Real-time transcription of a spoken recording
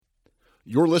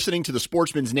You're listening to the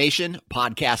Sportsman's Nation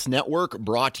Podcast Network,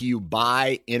 brought to you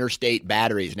by Interstate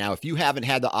Batteries. Now, if you haven't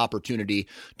had the opportunity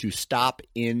to stop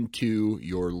into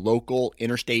your local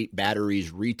Interstate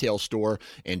Batteries retail store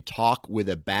and talk with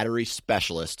a battery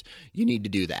specialist, you need to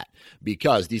do that,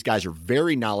 because these guys are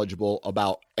very knowledgeable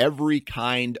about every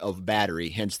kind of battery,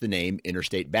 hence the name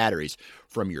Interstate Batteries.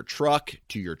 From your truck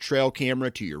to your trail camera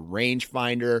to your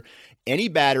rangefinder, any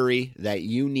battery that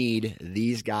you need,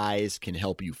 these guys can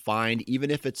help you find.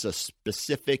 Even if it's a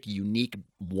specific, unique,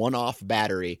 one-off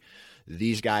battery,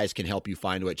 these guys can help you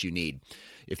find what you need.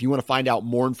 If you want to find out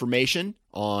more information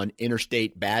on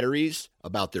Interstate Batteries,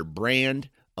 about their brand,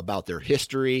 about their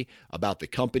history, about the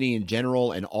company in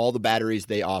general, and all the batteries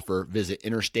they offer, visit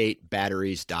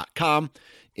interstatebatteries.com.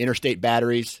 Interstate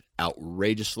Batteries,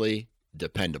 outrageously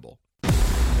dependable.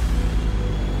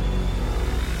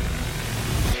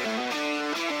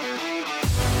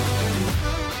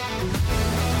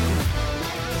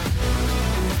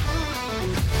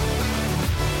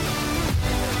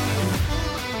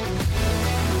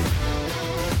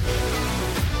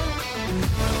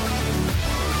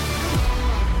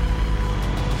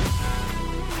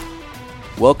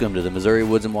 Welcome to the Missouri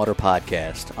Woods and Water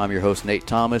Podcast. I'm your host, Nate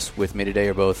Thomas. With me today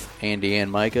are both Andy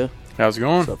and Micah. How's it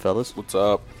going? What's up, fellas? What's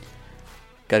up?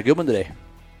 Got a good one today.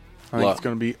 I think it's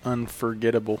going to be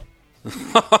unforgettable.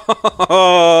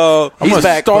 Oh, I'm going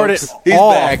to start it He's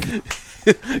off.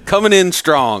 back. Coming in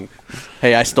strong.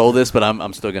 Hey, I stole this, but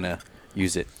I'm still going to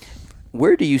use it.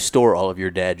 Where do you store all of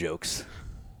your dad jokes?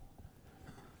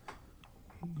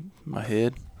 My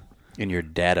head. In your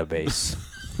database.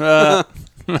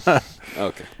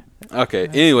 Okay.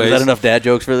 Anyways. Is that enough dad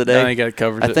jokes for the day? I think I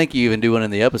covered I it. think you even do one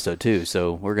in the episode, too,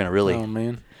 so we're going to really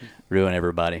ruin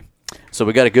everybody. So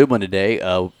we got a good one today.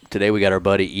 Today we got our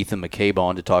buddy Ethan McCabe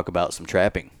on to talk about some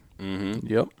trapping. Mm-hmm.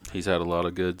 Yep. He's had a lot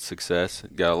of good success.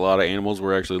 Got a lot of animals.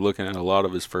 We're actually looking at a lot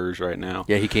of his furs right now.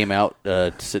 Yeah, he came out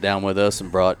to sit down with us and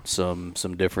brought some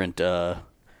different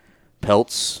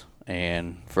pelts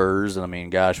and furs. And, I mean,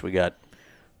 gosh, we got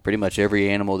pretty much every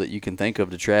animal that you can think of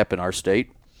to trap in our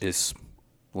state is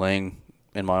laying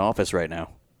in my office right now.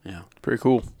 Yeah. Pretty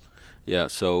cool. Yeah,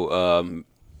 so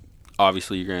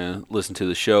obviously you're going to listen to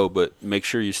the show, but make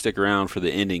sure you stick around for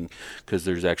the ending, because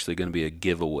there's actually going to be a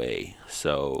giveaway.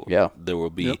 So there will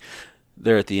be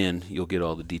there at the end, you'll get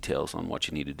all the details on what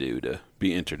you need to do to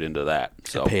be entered into that.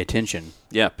 So pay attention.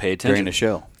 Yeah, pay attention. During the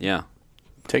show. Yeah.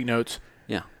 Take notes.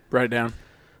 Yeah. Write it down.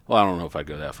 Well, I don't know if I'd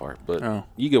go that far, but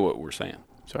you get what we're saying.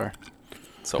 Sorry.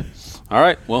 So, all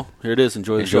right. Well, here it is.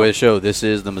 Enjoy the show. Enjoy the show. This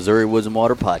is the Missouri Woods and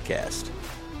Water Podcast.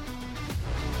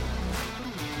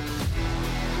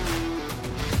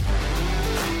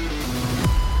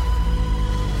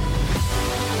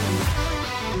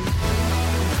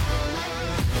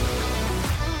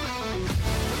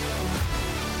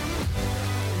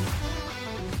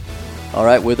 All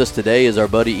right, with us today is our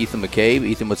buddy Ethan McCabe.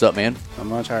 Ethan, what's up, man? Not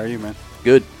much. How are you, man?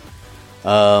 Good.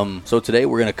 So today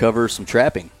we're going to cover some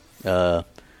trapping.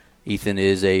 Ethan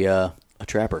is a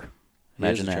trapper.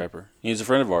 Imagine that. Trapper. He's a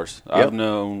friend of ours. Yep. I've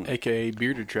known. A.K.A.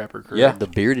 Bearded Trapper, correct? Yeah. The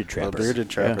bearded trapper. The bearded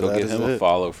trapper. Go that give is him it. a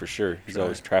follow for sure. He's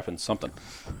always trapping something.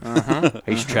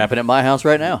 He's trapping at my house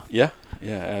right now. Yeah,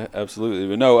 absolutely.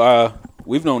 But no,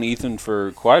 we've known Ethan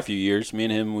for quite a few years. Me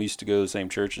and him, we used to go to the same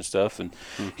church and stuff. And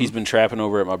he's been trapping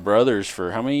over at my brother's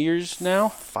for how many years now?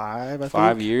 5, I think.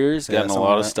 5 years. Yeah, Gotten a something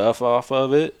lot like of that. stuff off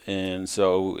of it. And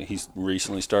so he's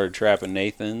recently started trapping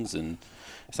Nathan's. And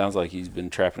it sounds like he's been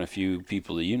trapping a few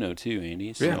people that you know too,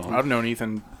 Andy. So. Yeah, I've known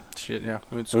Ethan. Shit, yeah.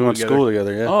 We went We went to school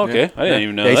together, yeah. Oh, okay. I didn't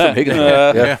even know Yeah, he's that. from Higgins.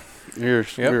 Yeah. Yeah.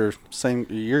 You're same.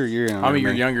 You're a year younger. I'm a than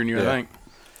year me. younger than you, I think.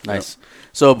 Nice.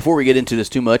 So before we get into this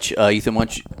too much, Ethan, why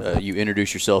don't you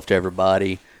introduce yourself to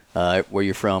everybody, where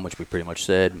you're from, which we pretty much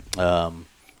said, and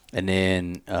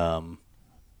then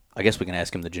I guess we can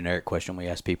ask him the generic question we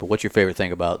ask people. What's your favorite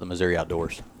thing about the Missouri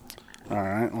outdoors? All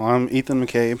right. Well, I'm Ethan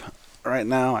McCabe. Right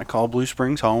now, I call Blue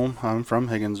Springs home. I'm from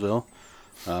Higginsville.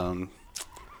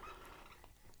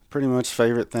 Pretty much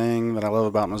favorite thing that I love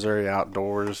about Missouri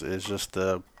outdoors is just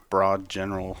the broad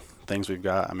general things we've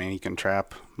got. I mean, you can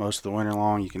trap most of the winter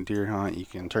long. You can deer hunt. You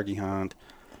can turkey hunt.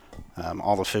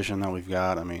 All the fishing that we've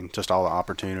got. I mean, just all the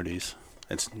opportunities.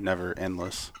 It's never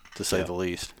endless, to say the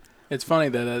least. It's funny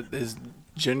that is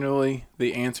generally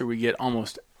the answer we get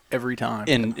almost every time.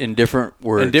 In different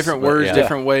words. In different words, yeah.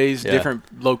 different ways, Yeah.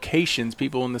 different locations.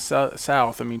 People in the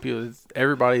South. I mean,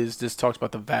 everybody has just talks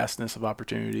about the vastness of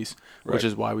opportunities, which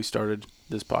is why we started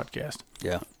this podcast.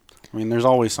 Yeah. I mean, there's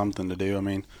always something to do. I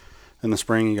mean, in the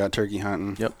spring you got turkey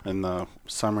hunting. Yep. In the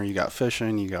summer you got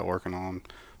fishing. You got working on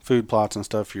food plots and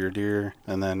stuff for your deer.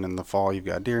 And then in the fall you've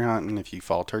got deer hunting. If you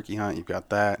fall turkey hunt, you've got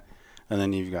that. And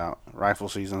then you've got rifle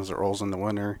seasons that rolls in the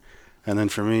winter. And then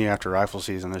for me, after rifle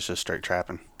season, it's just straight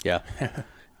trapping. Yeah.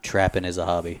 Trapping is a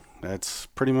hobby. That's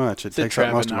pretty much. It takes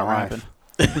trapping, up most of my life.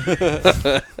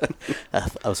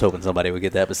 I was hoping somebody would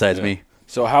get that besides me.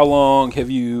 So how long have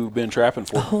you been trapping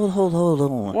for? Hold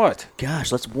on. What?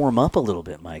 Gosh, let's warm up a little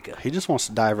bit, Micah. He just wants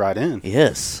to dive right in.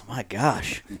 Yes. My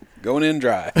gosh. Going in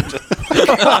dry.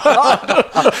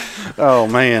 Oh,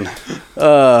 man.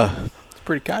 It's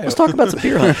pretty coyote. Let's talk about some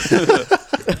deer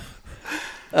hunting.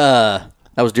 That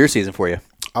was deer season for you.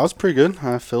 I was pretty good.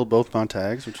 I filled both my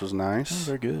tags, which was nice.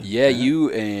 Very good. Yeah, you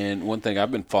and one thing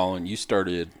I've been following, you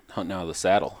started hunting out of the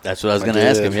saddle. That's what I was going to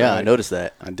ask him. Yeah, I noticed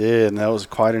that. I did, and that was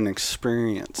quite an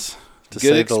experience. To Good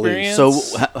say experience? The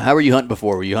least. So how were you hunting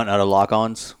before? Were you hunting out of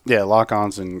lock-ons? Yeah,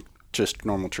 lock-ons and just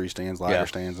normal tree stands, ladder Yeah.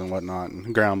 stands, and whatnot,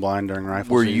 and ground blind during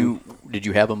rifle Were season. did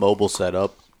you have a mobile set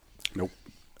up Nope.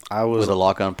 I was with a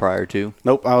lock-on prior to?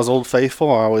 Nope, I was Old Faithful.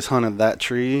 I always hunted that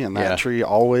tree and that Yeah. tree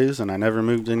always, and I never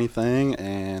moved anything.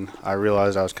 And I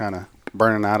realized I was kind of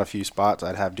burning out a few spots.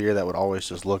 I'd have deer that would always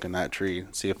just look in that tree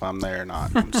and see if I'm there or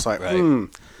not. I'm just like, Right.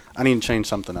 I need to change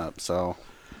something up. So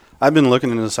I've been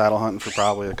looking into saddle hunting for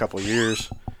probably a couple of years.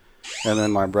 And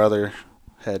then my brother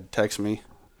had texted me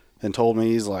and told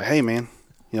me, he's like, hey, man,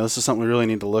 this is something we really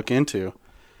need to look into.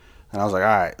 And I was like, all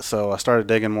right. So I started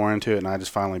digging more into it, and I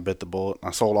just finally bit the bullet.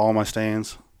 I sold all my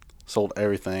stands, sold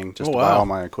everything just to buy all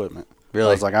my equipment. Really?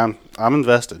 I was like, I'm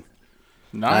invested.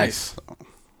 Nice.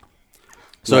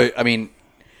 So, I mean,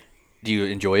 do you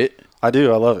enjoy it? I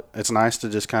do. I love it. It's nice to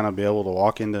just kind of be able to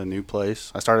walk into a new place.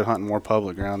 I started hunting more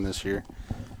public ground this year.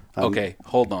 Okay,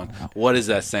 hold on. What is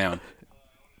that sound?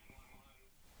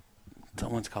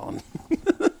 Someone's calling.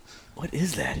 What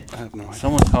is that? I have no idea.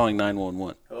 Someone's calling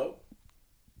 911.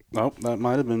 Nope, that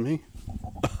might have been me.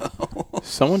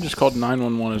 Someone just called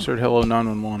 911. I just heard hello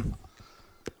 911.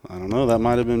 I don't know. That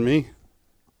might have been me.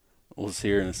 We'll see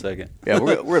her in a second. Yeah,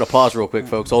 we're going to pause real quick,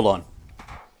 folks. Hold on.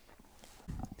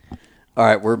 All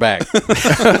right, we're back.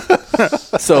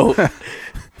 So,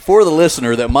 for the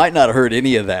listener that might not have heard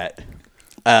any of that,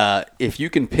 if you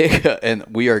can pick up, and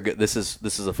we are this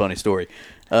is a funny story.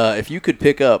 If you could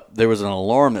pick up, there was an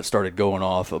alarm that started going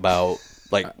off about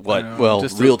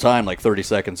real time, like 30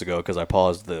 seconds ago, because I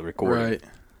paused the recording. Right.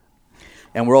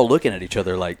 And we're all looking at each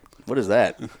other like, what is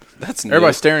that? That's new.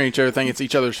 Everybody's staring at each other, thinking it's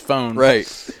each other's phone. Right.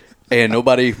 And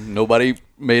nobody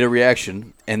made a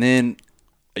reaction. And then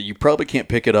you probably can't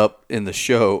pick it up in the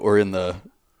show or in the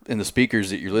speakers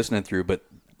that you're listening through, but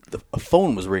a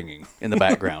phone was ringing in the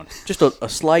background. Just a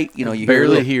slight, you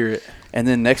barely hear it. And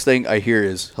then next thing I hear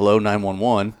is, hello,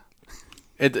 911.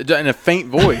 In a faint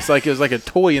voice, like it was like a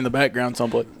toy in the background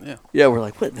someplace. Yeah, we're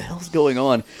like, what the hell's going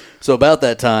on? So about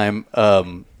that time,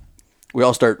 we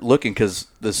all start looking because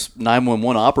this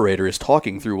 911 operator is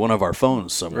talking through one of our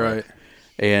phones somewhere. Right.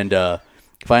 And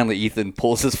finally, Ethan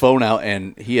pulls his phone out,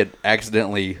 and he had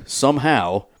accidentally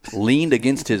somehow leaned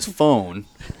against his phone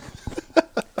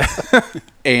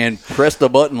and pressed the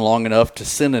button long enough to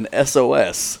send an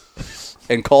SOS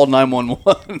and called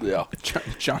 911. Yeah.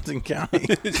 Johnson County.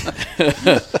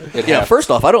 Yeah, first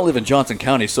off, I don't live in Johnson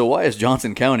County, so why is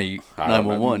Johnson County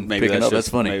 911 Maybe picking up? just, that's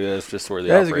funny. Maybe that's just where the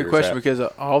That is a good operator's question at. because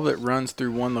all of it runs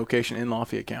through one location in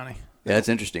Lafayette County. Yeah, that's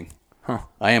interesting. Huh.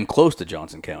 I am close to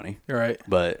Johnson County, You're right.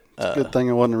 but Good thing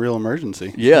it wasn't a real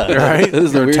emergency. yeah, Right? This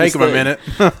is the It'll take weirdest them a thing.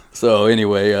 minute. So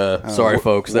anyway, sorry,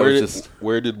 folks. That Where was did, just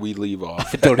where did we leave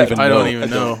off? I don't even know. I don't even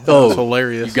know. Oh, That's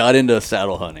hilarious. You got into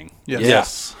saddle hunting. Yes.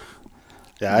 Yes.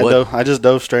 Yeah, What- I just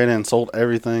dove straight in, sold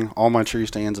everything, all my tree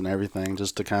stands and everything,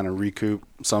 just to kind of recoup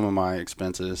some of my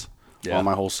expenses Yeah. on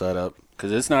my whole setup.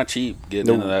 Because it's not cheap getting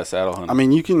Nope. into that saddle hunting. I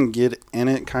mean, you can get in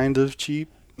it kind of cheap,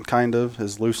 kind of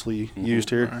is loosely used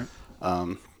here,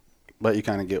 but you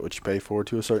kind of get what you pay for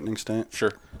to a certain extent.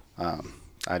 sure.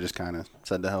 I just kind of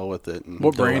said the hell with it. And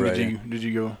What brand right did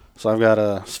you go? So I've got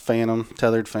a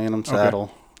tethered Phantom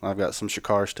saddle. I've got some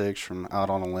Shikar sticks from Out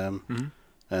on a Limb,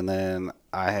 and then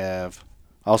I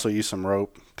also use some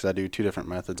rope because I do two different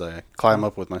methods. I climb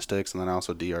up with my sticks, and then I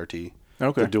also DRT,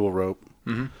 Okay. the dual rope,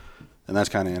 and that's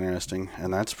kind of interesting.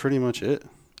 And that's pretty much it.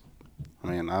 I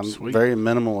mean, I'm Sweet. very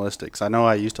minimalistic. So I know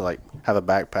I used to have a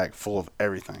backpack full of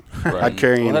everything. Right. I'd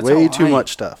carry Well, in that's way how too I-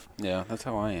 much stuff. Yeah, that's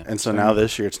how I am. And so now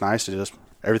this year, it's nice to just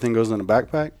everything goes in a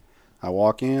backpack. I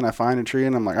walk in, I find a tree,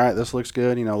 and I'm like, all right, this looks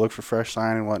good. Look for fresh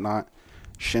sign and whatnot.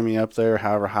 Shimmy up there,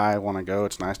 however high I want to go.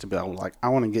 It's nice to be able to I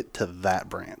want to get to that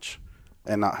branch,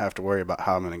 and not have to worry about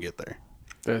how I'm going to get there.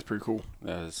 That's pretty cool.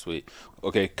 That is sweet.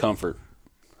 Okay, comfort.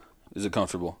 Is it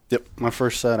comfortable? Yep, my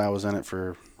first set, I was in it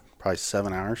for probably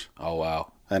 7 hours, Oh,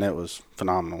 wow. and it was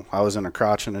phenomenal. I was in a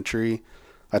crotch in a tree.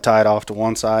 I tied off to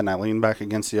one side, and I leaned back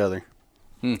against the other.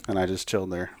 and I just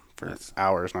chilled there for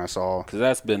hours, and I saw. Because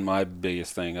that's been my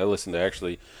biggest thing. I listened to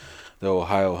actually the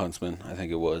Ohio Huntsman, I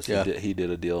think it was. Yeah. He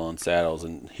did a deal on saddles,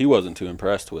 and he wasn't too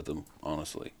impressed with them,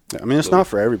 honestly. I mean, it's not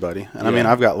for everybody. And I mean,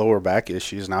 I've got lower back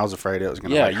issues, and I was afraid it was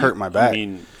going to hurt my back.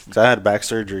 Because I had back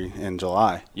surgery in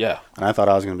July. Yeah. And I thought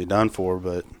I was going to be done for,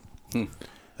 but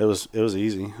it was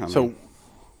easy. I mean,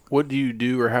 what do you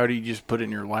do, or how do you just put it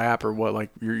in your lap, or what,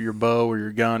 like your bow or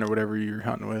your gun or whatever you're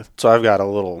hunting with? So I've got a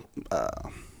little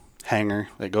hanger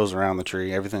that goes around the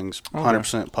tree. Everything's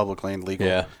 100% public land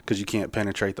legal because you can't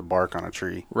penetrate the bark on a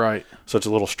tree. Right. So it's a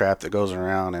little strap that goes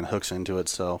around and hooks into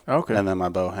itself. Okay. And then my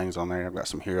bow hangs on there. I've got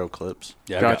some hero clips.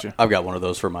 Yeah, gotcha. I've got one of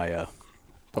those for my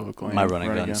public land, my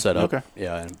running gun setup. Okay.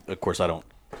 Yeah, and of course I don't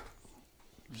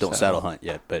saddle hunt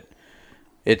yet, but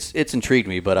it's intrigued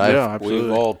me. But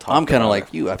I'm kind of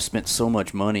like you. I've spent so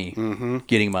much money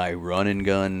getting my running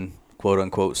gun quote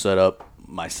unquote set up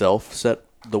myself, set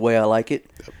the way I like it.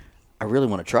 Yep. I really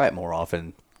want to try it more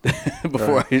often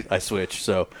before I switch.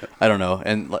 So I don't know,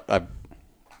 and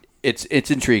it's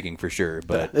intriguing for sure.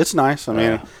 But it's nice. I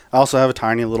mean, I also have a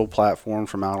tiny little platform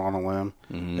from Out on a Limb.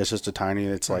 It's just a tiny.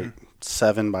 It's like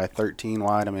 7 by 13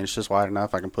 wide. I mean, it's just wide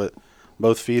enough. I can put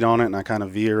both feet on it, and I kind of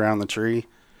V around the tree,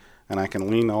 and I can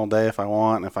lean all day if I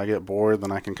want. And if I get bored,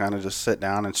 then I can kind of just sit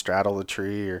down and straddle the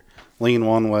tree, or lean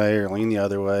one way or lean the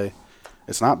other way.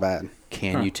 It's not bad.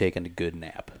 Can you take a good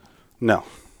nap? No.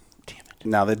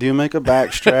 Now, they do make a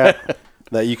back strap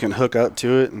that you can hook up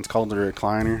to it, and it's called the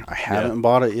recliner. I haven't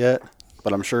bought it yet,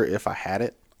 but I'm sure if I had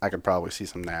it, I could probably see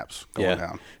some naps going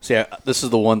down. See, this is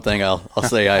the one thing I'll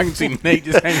say. I can see Nate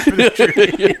just hanging from the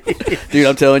tree. Dude,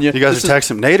 I'm telling you. You guys are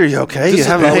texting, Nate, are you okay? You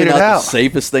haven't made it out. out. The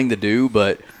safest thing to do,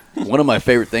 but one of my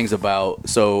favorite things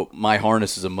so my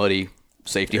harness is a muddy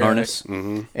safety harness,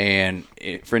 and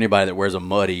for anybody that wears a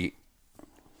muddy,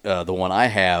 the one I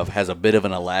have has a bit of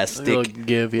an elastic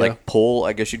like pull,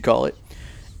 I guess you'd call it,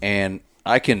 and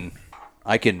I can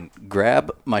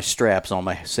grab my straps on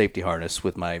my safety harness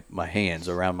with my hands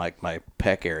around my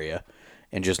pec area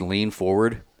and just lean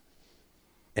forward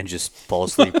and just fall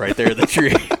asleep right there in the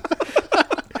tree.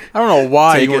 I don't know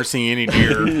why you weren't seeing any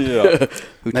deer.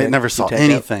 Nate never saw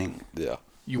anything. Yeah,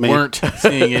 you weren't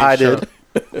seeing it. I did.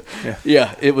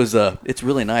 Yeah, it was. It's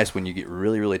really nice when you get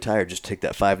really, really tired. Just take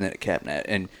that 5-minute cap nap,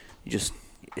 and it's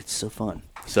so fun.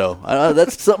 So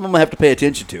that's something I'm gonna have to pay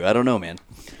attention to. I don't know, man.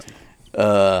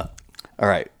 All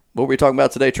right, what were we talking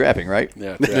about today? Trapping, right?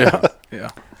 Yeah.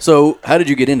 So, how did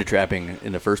you get into trapping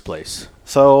in the first place?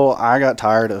 So I got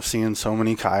tired of seeing so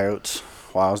many coyotes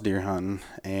while I was deer hunting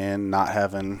and not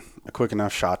having a quick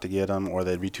enough shot to get them, or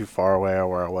they'd be too far away, or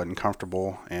where I wasn't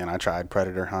comfortable. And I tried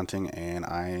predator hunting, and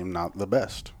I am not the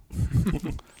best,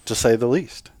 to say the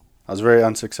least. I was very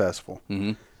unsuccessful.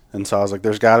 And so I was like,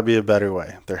 there's got to be a better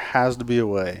way. There has to be a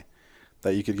way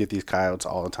that you could get these coyotes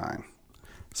all the time.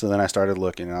 So then I started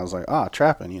looking, and I was like,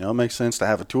 trapping. It makes sense to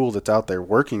have a tool that's out there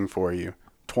working for you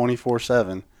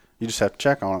 24/7. You just have to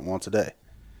check on it once a day.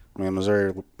 I mean,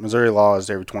 Missouri law is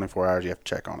every 24 hours you have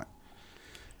to check on it.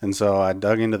 And so I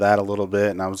dug into that a little bit,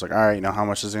 and I was like, all right, how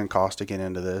much is it going to cost to get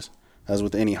into this? As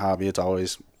with any hobby, it's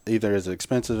always either as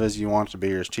expensive as you want it to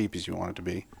be or as cheap as you want it to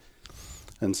be.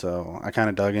 And so I kind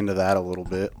of dug into that a little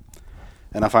bit,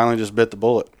 and I finally just bit the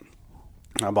bullet.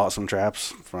 I bought some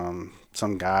traps from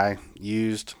some guy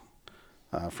used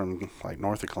from like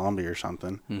north of Columbia or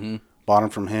something. Bought them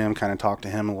from him, kind of talked to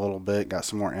him a little bit, got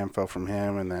some more info from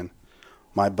him, and then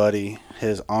my buddy,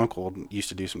 his uncle, used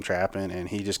to do some trapping, and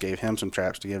he just gave him some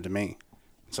traps to give to me.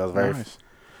 So the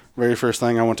very first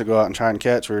thing I went to go out and try and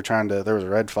catch, there was a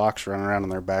red fox running around in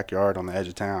their backyard on the edge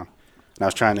of town. And I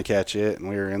was trying to catch it, and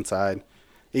we were inside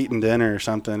eating dinner or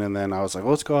something, and then I was like,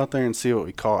 let's go out there and see what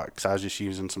we caught, because I was just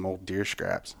using some old deer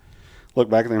scraps. Look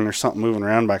back there, and there's something moving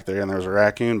around back there, and there was a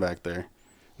raccoon back there.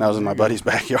 And I was in my buddy's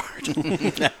backyard.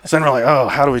 So then we're like,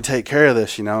 how do we take care of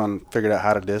this, and figured out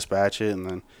how to dispatch it, and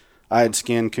then I had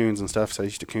skinned coons and stuff, so I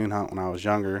used to coon hunt when I was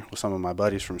younger with some of my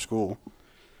buddies from school.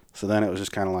 So then it was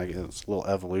just kind of like a little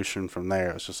evolution from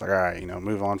there. It was just like, all right,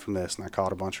 move on from this. And I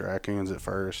caught a bunch of raccoons at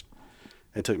first.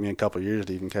 It took me a couple of years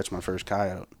to even catch my first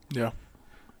coyote. Yeah.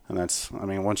 And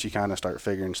once you kind of start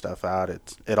figuring stuff out,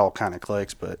 it all kind of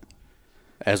clicks. But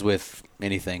as with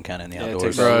anything kind of in the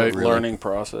outdoors. It takes a learning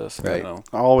process. Right.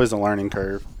 Always a learning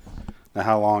curve. Now,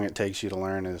 how long it takes you to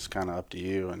learn is kind of up to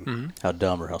you. And how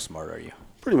dumb or how smart are you?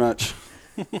 Pretty much.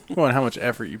 Well, and how much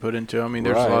effort you put into it. I mean,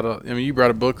 there's a lot of. I mean, you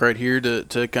brought a book right here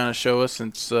to kind of show us.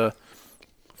 It's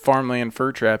Farmland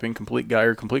Fur Trapping, complete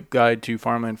guide to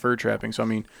farmland fur trapping. So, I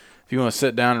mean, if you want to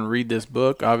sit down and read this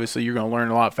book, obviously you're going to learn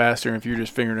a lot faster than if you're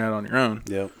just figuring it out on your own.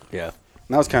 Yep. Yeah.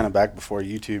 that was kind of back before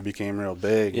YouTube became real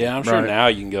big. Yeah, I'm sure now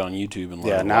you can get on YouTube and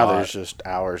learn a now lot. there's just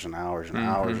hours and hours and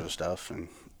hours of stuff, and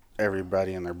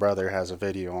everybody and their brother has a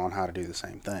video on how to do the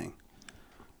same thing.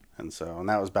 And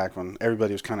that was back when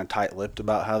everybody was kind of tight-lipped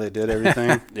about how they did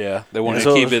everything. Yeah, they wanted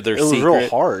to keep it their secret. It was real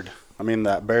hard. I mean,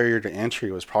 that barrier to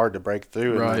entry was hard to break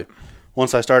through. Right. And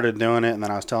once I started doing it, and then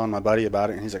I was telling my buddy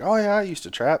about it, and he's like, oh, yeah, I used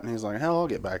to trap. And he's like, hell, I'll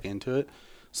get back into it.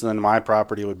 So then my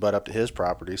property would butt up to his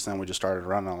property. So then we just started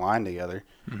running a line together.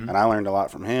 Mm-hmm. And I learned a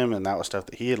lot from him, and that was stuff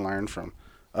that he had learned from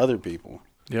other people.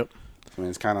 Yep. I mean,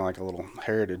 it's kind of like a little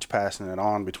heritage, passing it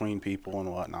on between people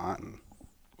and whatnot. And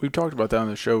we've talked about that on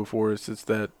the show before. It's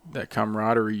that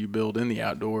camaraderie you build in the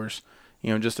outdoors.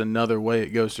 Just another way it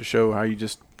goes to show how you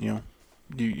just,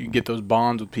 you get those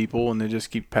bonds with people, and they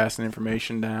just keep passing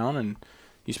information down, and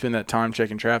you spend that time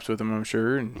checking traps with them, I'm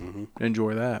sure, and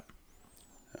enjoy that.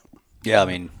 Yeah, I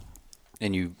mean,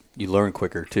 and you learn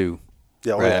quicker too.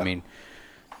 Yeah, right? Yeah. I mean,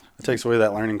 it takes away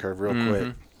that learning curve real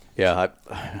quick. Yeah,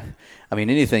 I mean,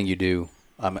 anything you do.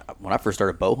 When I first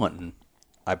started bow hunting,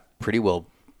 I pretty well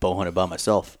bow hunted by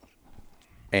myself,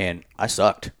 and I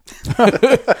sucked.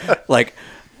 Like,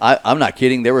 I'm not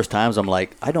kidding. There was times I'm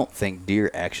like, I don't think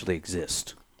deer actually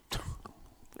exist,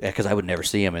 because I would never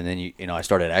see them. And then I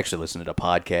started actually listening to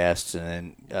podcasts,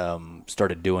 and then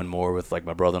started doing more with like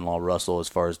my brother-in-law Russell as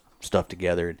far as stuff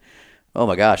together. And, oh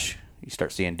my gosh, you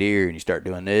start seeing deer, and you start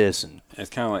doing this, and it's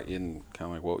kind of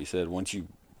like what we said. Once you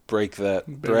break that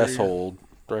threshold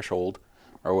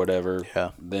or whatever,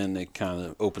 then it kind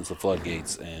of opens the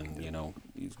floodgates, and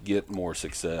you get more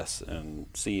success and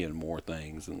seeing more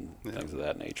things and things of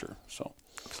that nature. So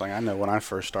it's like, I know when I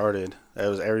first started,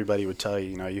 everybody would tell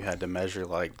you, you had to measure,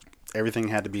 like everything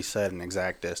had to be set in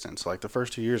exact distance. Like the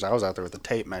first 2 years I was out there with a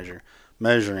tape measure,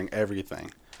 measuring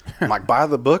everything. I'm like, by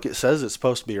the book it says it's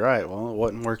supposed to be right. Well, it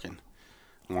wasn't working.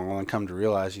 And when I come to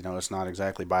realize, it's not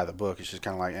exactly by the book. It's just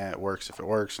kind of like, it works if it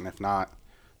works, and if not,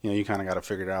 you kind of got to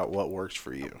figure out what works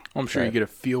for you. I'm sure you get a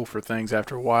feel for things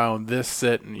after a while. This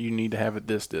set, and you need to have it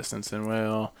this distance. And,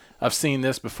 well, I've seen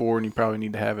this before, and you probably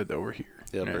need to have it over here.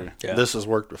 Yeah. This has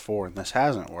worked before, and this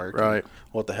hasn't worked. Right.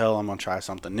 What the hell? I'm going to try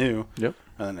something new. Yep.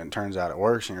 And then it turns out it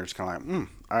works, and you're just kind of like,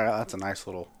 all right, that's a nice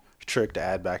little trick to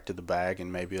add back to the bag,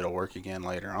 and maybe it'll work again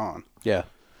later on. Yeah.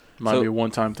 Might be a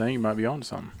one-time thing. You might be onto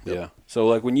something. Yeah. So,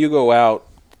 like, when you go out,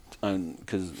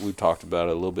 because we've talked about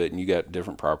it a little bit, and you got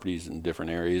different properties in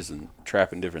different areas and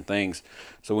trapping different things.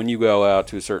 So when you go out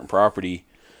to a certain property,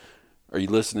 are you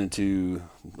listening to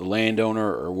the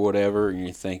landowner or whatever, and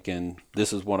you're thinking,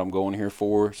 this is what I'm going here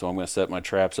for, so I'm going to set my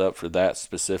traps up for that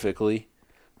specifically?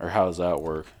 Or how does that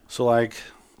work? So, like,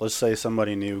 let's say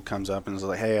somebody new comes up and is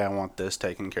like, hey, I want this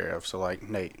taken care of. So, like,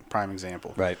 Nate, prime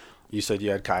example. Right. You said you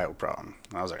had coyote problem.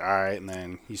 And I was like, all right. And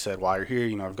then you said, while you're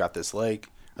here, I've got this lake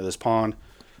or this pond.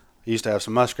 I used to have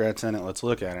some muskrats in it. Let's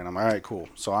look at it. And I'm all right, cool.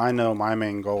 So I know my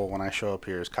main goal when I show up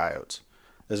here is coyotes.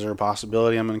 Is there a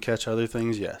possibility I'm going to catch other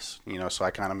things? Yes. So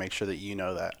I kind of make sure that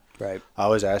that. Right. I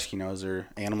always ask, is there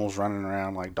animals running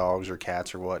around like dogs or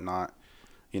cats or whatnot?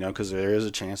 Because there is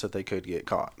a chance that they could get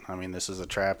caught. I mean, this is a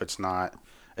trap.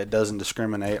 It doesn't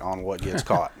discriminate on what gets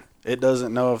caught. It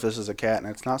doesn't know if this is a cat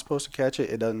and it's not supposed to catch it.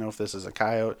 It doesn't know if this is a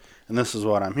coyote, and this is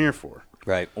what I'm here for.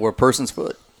 Right. Or a person's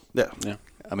foot. Yeah. Yeah.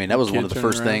 I mean, that was one of the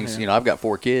first things, I've got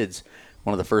 4 kids.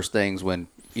 One of the first things when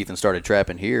Ethan started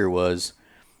trapping here was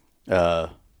I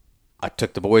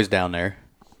took the boys down there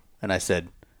and I said,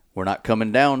 we're not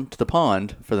coming down to the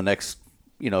pond for the next,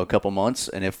 a couple months.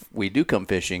 And if we do come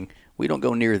fishing, we don't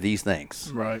go near these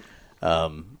things. Right.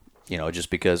 Just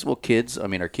because, kids,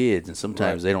 are kids, and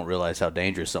sometimes they don't realize how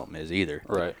dangerous something is either.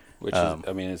 Right. Which is,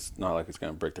 it's not like it's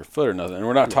going to break their foot or nothing. And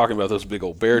we're not talking about those big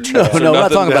old bear traps. No, we're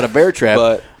not talking about a bear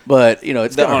trap, but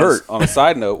it's going to hurt. On a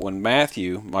side note, when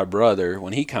Matthew, my brother,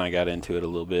 when he kind of got into it a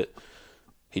little bit,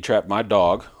 he trapped my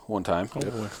dog one time.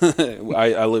 Oh,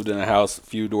 I lived in a house a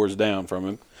few doors down from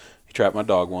him. He trapped my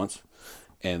dog once.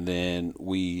 And then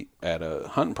we, at a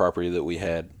hunting property that we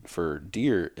had for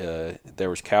deer,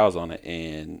 there was cows on it,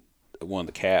 and one of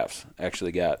the calves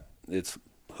actually got its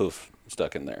hoof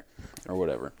stuck in there or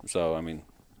whatever. So,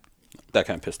 that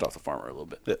kind of pissed off the farmer a little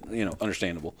bit.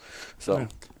 Understandable. So,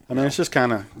 it's just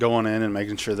kind of going in and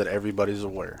making sure that everybody's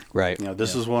aware. Right.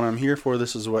 This is what I'm here for.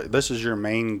 This is your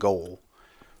main goal.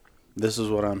 This is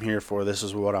what I'm here for. This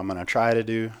is what I'm going to try to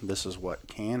do. This is what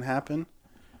can happen.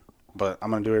 But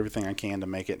I'm going to do everything I can to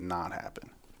make it not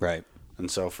happen. Right. And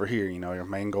so for here, your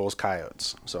main goal is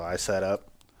coyotes. So I set up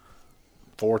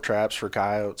 4 traps for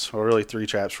coyotes, or really 3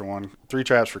 traps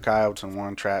for coyotes and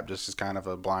 1 trap just as kind of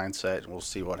a blind set. We'll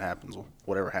see what happens.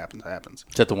 Whatever happens, happens.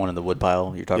 Is that the one in the wood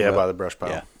pile you're talking about? Yeah, by the brush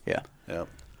pile. Yeah. Yep.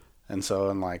 And so,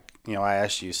 and like, you know, I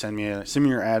asked you, send me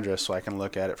your address so I can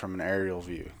look at it from an aerial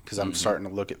view, because I'm starting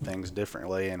to look at things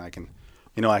differently, and I can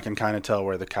kind of tell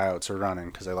where the coyotes are running,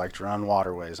 because they like to run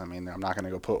waterways. I mean, I'm not going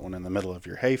to go put one in the middle of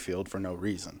your hayfield for no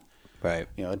reason. Right.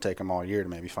 You know, it'd take them all year to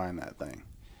maybe find that thing.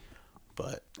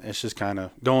 But it's just kind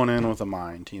of going in with a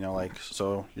mind, you know, like,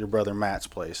 so your brother Matt's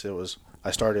place,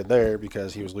 I started there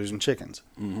because he was losing chickens.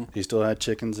 Mm-hmm. He still had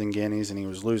chickens and guineas, and he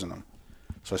was losing them.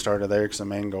 So I started there because the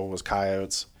main goal was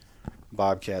coyotes,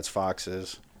 bobcats,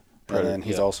 foxes, and then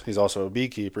he's also a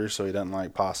beekeeper, so he doesn't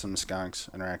like possums, skunks,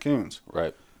 and raccoons.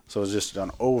 Right. So it's just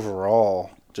an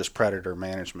overall just predator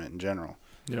management in general.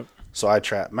 Yep. So I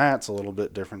trap Matt's a little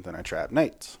bit different than I trap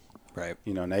Nate's. Right.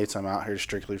 You know, Nate's, I'm out here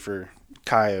strictly for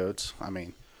coyotes. I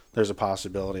mean, there's a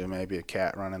possibility of maybe a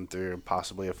cat running through,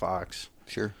 possibly a fox.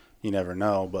 Sure. You never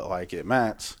know, but like at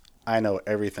Matt's, I know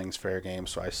everything's fair game,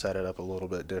 so I set it up a little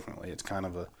bit differently. It's kind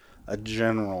of a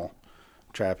general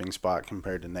trapping spot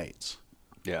compared to Nate's.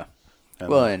 Yeah.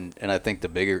 Well, and I think a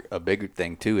bigger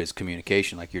thing too is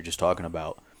communication, like you're just talking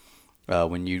about.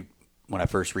 When I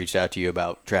first reached out to you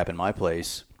about trapping my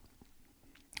place,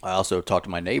 I also talked to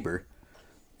my neighbor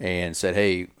and said,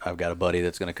 hey, I've got a buddy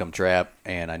that's going to come trap,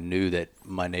 and I knew that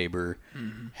my neighbor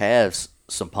has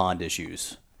some pond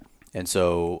issues. And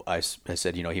so I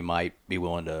said, you know, he might be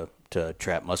willing to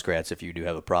trap muskrats if you do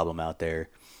have a problem out there.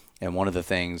 And one of the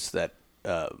things that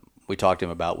we talked to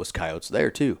him about was coyotes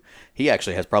there too. He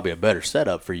actually has probably a better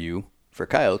setup for you for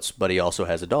coyotes, but he also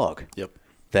has a dog. Yep.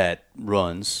 That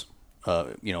runs,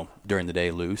 during the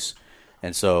day loose.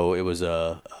 And so it was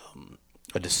a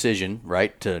decision,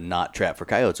 right, to not trap for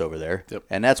coyotes over there. Yep.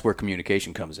 And that's where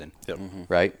communication comes in. Yep. Mm-hmm.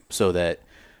 Right? So that,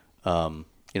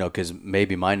 because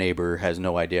maybe my neighbor has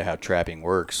no idea how trapping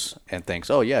works and thinks,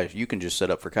 oh, yeah, you can just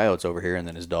set up for coyotes over here, and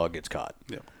then his dog gets caught.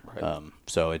 Yep. Right.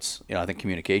 So it's, I think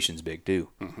communication's big too.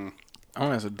 Mm-hmm. I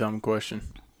want to ask a dumb question.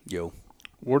 Yo.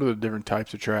 What are the different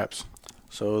types of traps?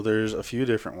 So there's a few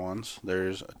different ones.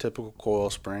 There's a typical coil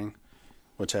spring,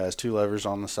 which has 2 levers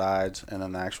on the sides, and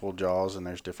then the actual jaws, and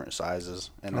there's different sizes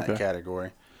in that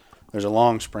category. There's a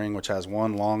long spring, which has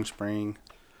one long spring,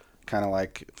 kind of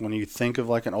like when you think of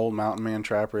like an old mountain man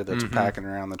trapper that's packing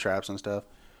around the traps and stuff.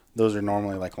 Those are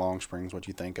normally like long springs, what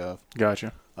you think of.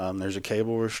 Gotcha. There's a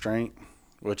cable restraint,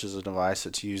 which is a device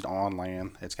that's used on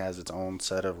land. It has its own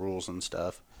set of rules and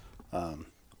stuff.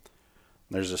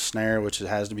 There's a snare, which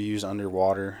has to be used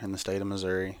underwater in the state of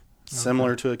Missouri.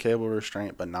 Similar to a cable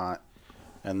restraint, but not.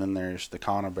 And then there's the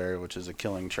conibear, which is a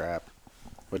killing trap,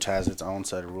 which has its own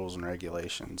set of rules and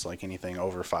regulations. Like anything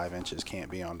over 5 inches can't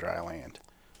be on dry land.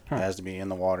 It has to be in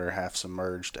the water, half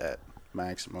submerged at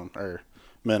maximum or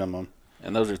minimum.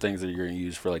 And those are things that you're going to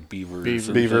use for like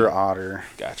beaver, otter,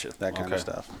 gotcha, that kind of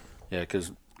stuff. Yeah,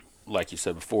 because like you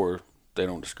said before, they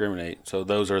don't discriminate. So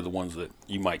those are the ones that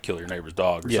you might kill your neighbor's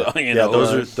dog or something.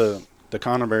 Those are the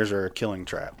conibears are a killing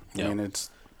trap. Yeah. I mean, its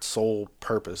sole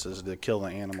purpose is to kill the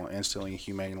animal instantly,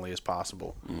 humanely as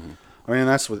possible. Mm-hmm. I mean,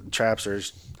 that's what traps are.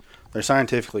 They're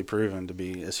scientifically proven to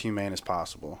be as humane as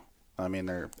possible. I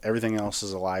mean, everything else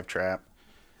is a live trap.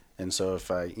 And so if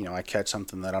I catch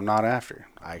something that I'm not after,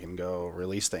 I can go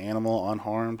release the animal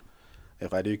unharmed.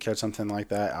 If I do catch something like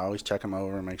that, I always check them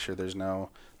over and make sure there's no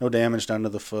damage done to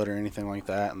the foot or anything like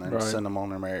that, and then send them on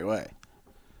their merry way.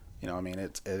 I mean,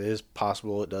 it is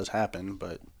possible, it does happen,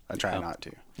 but I try not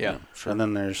to. Yeah, sure. And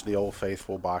then there's the old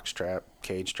faithful box trap,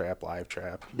 cage trap, live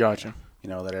trap. Gotcha.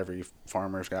 That every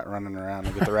farmer's got running around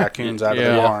to get the raccoons out of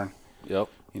the barn. Yep.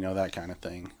 That kind of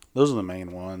thing. Those are the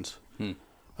main ones.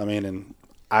 I mean, and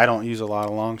I don't use a lot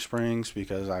of long springs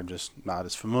because I'm just not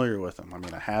as familiar with them. I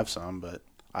mean, I have some, but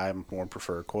I more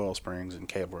prefer coil springs and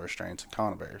cable restraints and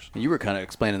conibears. You were kind of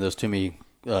explaining those to me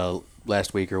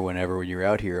last week or whenever when you were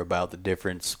out here about the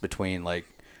difference between like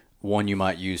one you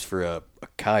might use for a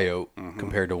coyote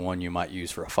compared to one you might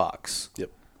use for a fox.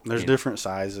 Yep. There's different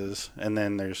sizes, and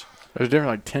then there's different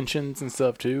like tensions and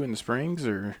stuff too in the springs,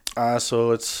 or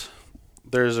so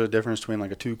there's a difference between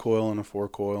like a 2-coil and a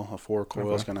 4-coil. A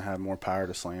 4-coil is going to have more power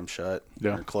to slam shut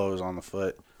or close on the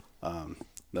foot.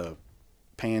 The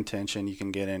pan tension you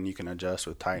can adjust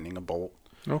with tightening a bolt.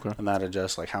 Okay. And that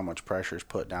adjusts like how much pressure is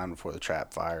put down before the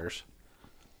trap fires.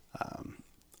 I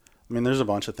mean, there's a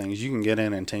bunch of things. You can get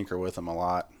in and tinker with them a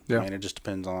lot. Yeah. I mean, it just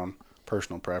depends on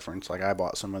personal preference. Like I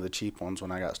bought some of the cheap ones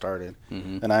when I got started,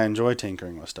 and I enjoy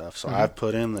tinkering with stuff. So I've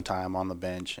put in the time on the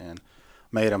bench and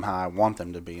made them how I want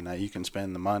them to be. Now you can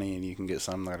spend the money and you can get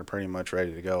some that are pretty much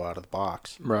ready to go out of the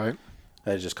box. Right.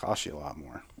 It just costs you a lot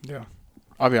more. Yeah.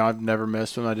 I mean, I've never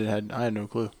messed with them. I had no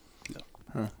clue. No.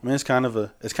 Huh. I mean, it's kind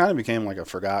of became like a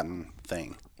forgotten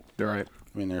thing. Right.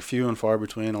 I mean, they're few and far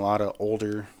between. A lot of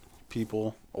older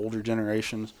people, older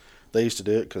generations, they used to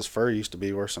do it because fur used to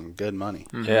be worth some good money.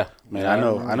 Mm-hmm. Yeah. I mean, I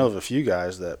know of a few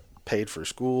guys that paid for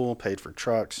school, paid for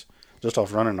trucks, just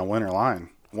off running a winter line.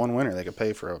 One winter, they could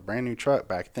pay for a brand new truck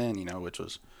back then, which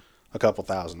was a couple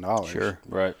 $1,000s. Sure.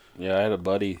 Right. Yeah, I had a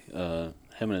buddy, him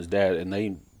and his dad, and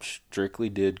they strictly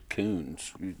did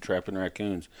coons, trapping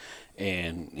raccoons.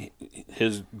 And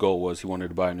his goal was he wanted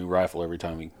to buy a new rifle every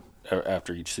time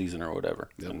after each season or whatever.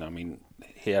 Yep. And I mean,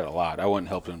 he had a lot. I went and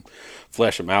helped him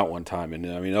flesh them out one time, and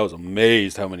I mean, I was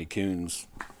amazed how many coons.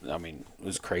 I mean, it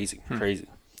was crazy.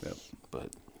 Yep. But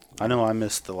I know I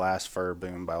missed the last fur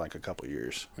boom by like a couple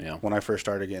years. Yeah. When I first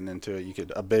started getting into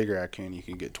it, a big raccoon you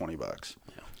could get $20.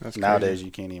 Yeah. Nowadays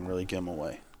you can't even really give them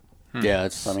away. Yeah,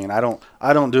 it's. I mean, I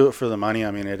don't do it for the money.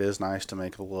 I mean, it is nice to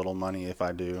make a little money if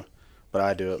I do, but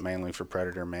I do it mainly for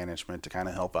predator management to kind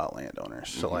of help out landowners.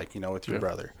 So, like, with your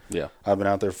brother. Yeah. I've been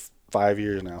out there 5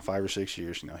 years now, 5 or 6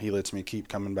 years. He lets me keep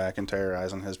coming back and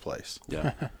terrorizing his place.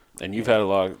 Yeah. And you've had a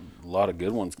lot of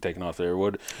good ones taken off there.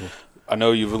 I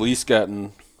know you've at least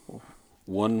gotten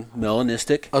one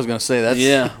melanistic. I was going to say that's.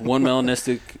 Yeah, one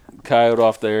melanistic coyote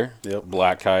off there. Yep.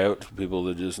 Black coyote, people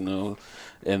that just know.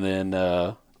 And then,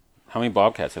 how many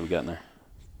bobcats have we gotten there?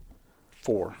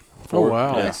 4. Oh,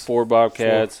 wow. Yeah, 4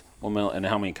 bobcats. 1 and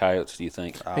how many coyotes do you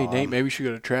think? Hey, Nate, maybe we should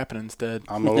go to trapping instead.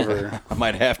 I'm over. I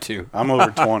might have to. I'm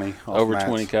over 20. Over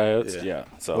 20 coyotes? Yeah.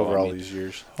 So over all these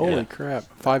years. Holy crap.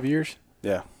 5 years?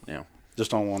 Yeah. Yeah.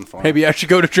 Just on one farm. Maybe I should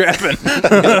go to trapping.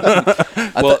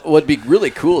 What'd be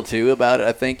really cool, too, about it,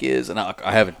 I think, is, and I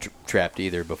haven't trapped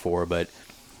either before, but,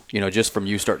 just from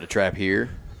you starting to trap here,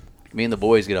 me and the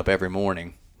boys get up every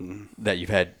morning that you've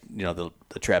had, the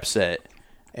trap set,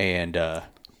 and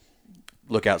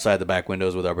look outside the back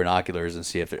windows with our binoculars and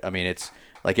see if it's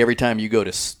like every time you go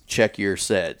to check your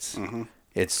sets,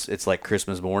 it's like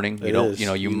Christmas morning.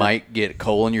 You might get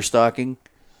coal in your stocking,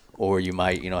 or you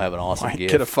might have an awesome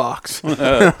gift. Get a fox.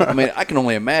 I mean, I can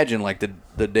only imagine like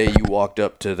the day you walked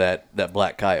up to that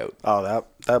black coyote. Oh,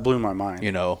 that blew my mind.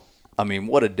 I mean,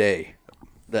 what a day.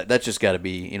 That's just got to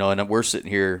be, and we're sitting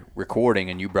here recording,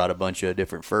 and you brought a bunch of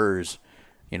different furs.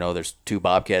 There's 2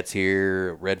 bobcats here,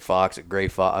 a red fox, a gray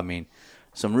fox. I mean,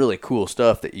 some really cool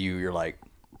stuff that you're like,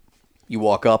 you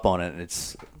walk up on it, and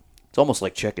it's almost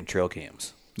like checking trail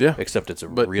cams. Yeah. Except it's a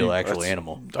real actual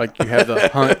animal. Like you have the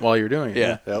hunt while you're doing it.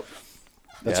 Yeah. Yep.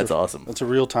 That's awesome. It's a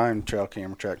real-time trail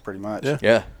camera track, pretty much.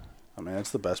 Yeah. I mean,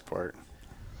 that's the best part.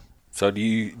 So do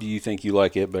you think you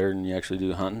like it better than you actually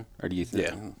do hunting, or do you think?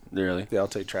 Yeah. Really? Yeah, I'll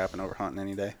take trapping over hunting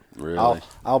any day. Really?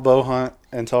 I'll bow hunt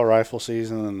until rifle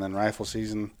season, and then rifle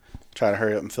season, try to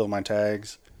hurry up and fill my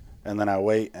tags, and then I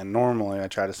wait. And normally I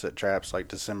try to set traps like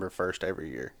December 1st every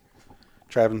year.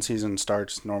 Trapping season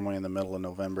starts normally in the middle of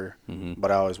November, but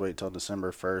I always wait till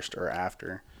December 1st or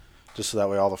after, just so that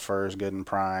way all the fur is good and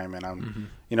prime. And I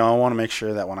want to make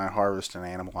sure that when I harvest an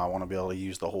animal, I want to be able to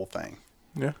use the whole thing.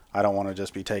 Yeah. I don't want to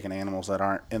just be taking animals that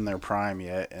aren't in their prime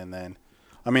yet, and then,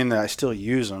 I still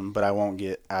use them, but I won't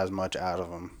get as much out of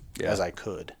them as I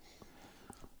could.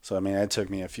 So, it took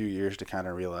me a few years to kind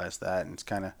of realize that, and it's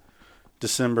kind of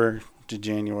December to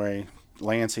January.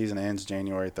 Land season ends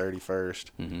January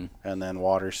 31st, and then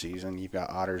water season, you've got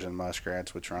otters and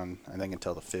muskrats, which run, I think,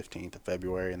 until the 15th of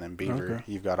February, and then beaver,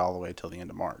 you've got all the way till the end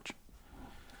of March.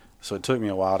 So it took me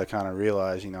a while to kind of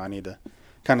realize, I need to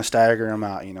kind of stagger them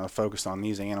out, focus on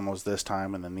these animals this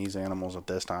time and then these animals at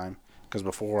this time. Because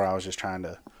before I was just trying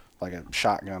to, like a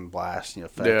shotgun blast,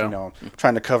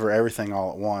 trying to cover everything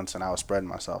all at once, and I was spreading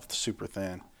myself super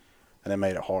thin, and it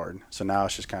made it hard. So now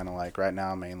it's just kind of like right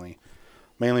now mainly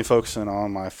focusing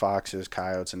on my foxes,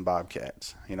 coyotes, and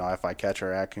bobcats. If I catch a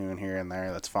raccoon here and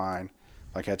there, that's fine.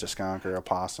 If I catch a skunk or a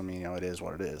possum, it is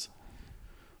what it is.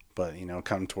 But,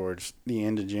 come towards the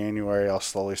end of January, I'll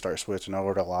slowly start switching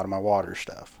over to a lot of my water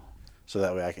stuff. So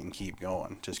that way I can keep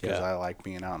going, just because I like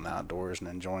being out in the outdoors and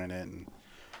enjoying it, and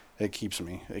it keeps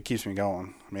me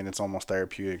going. It's almost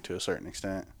therapeutic to a certain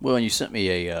extent. Well, and you sent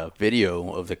me a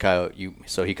video of the coyote.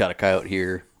 So he caught a coyote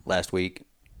here last week.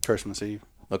 Christmas Eve.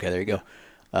 Okay, there you go.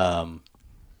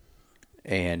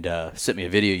 And sent me a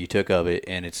video you took of it,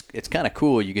 and it's kind of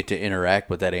cool. You get to interact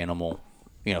with that animal,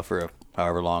 for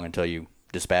however long until you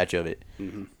dispatch of it.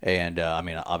 And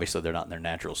obviously they're not in their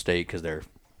natural state because they're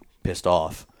pissed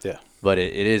off. Yeah. But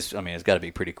it is. It's got to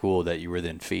be pretty cool that you were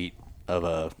within feet of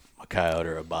a coyote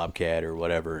or a bobcat or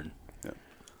whatever.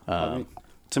 And,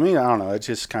 to me, I don't know. It's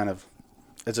just kind of,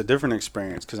 it's a different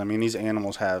experience because these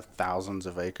animals have thousands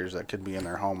of acres that could be in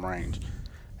their home range.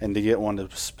 And to get one to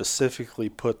specifically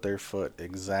put their foot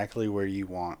exactly where you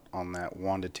want on that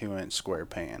 1 to 2 inch square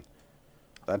pan,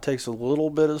 that takes a little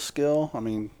bit of skill.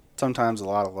 Sometimes a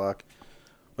lot of luck,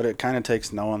 but it kind of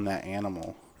takes knowing that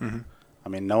animal. I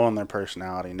mean, knowing their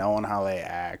personality, knowing how they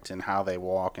act and how they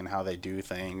walk and how they do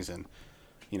things, and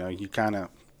you kind of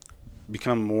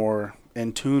become more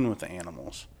in tune with the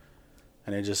animals,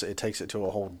 and it takes it to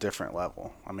a whole different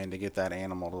level. I mean, to get that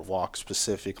animal to walk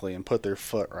specifically and put their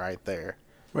foot right there.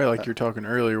 Well, like you're talking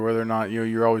earlier, whether or not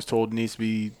you're always told it needs to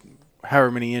be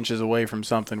however many inches away from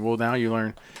something. Well, now you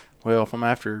learn, well, if I'm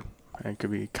after, it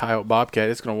could be coyote, bobcat,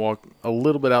 it's going to walk a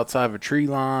little bit outside of a tree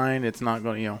line. It's not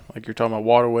going to, like you're talking about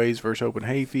waterways versus open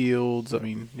hay fields. I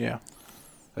mean, yeah.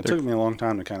 It took me a long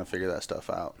time to kind of figure that stuff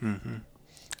out. Mm-hmm.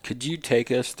 Could you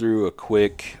take us through a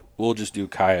quick, we'll just do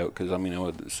coyote, because, I mean, I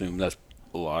would assume that's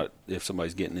a lot. If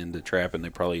somebody's getting into trapping,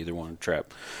 they probably either want to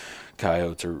trap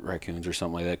coyotes or raccoons or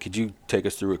something like that. Could you take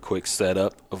us through a quick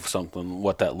setup of something,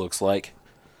 what that looks like?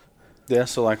 Yeah,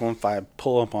 so like if I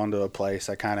pull up onto a place,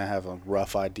 I kind of have a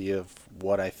rough idea of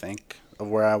what I think, of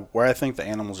where I think the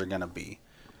animals are going to be.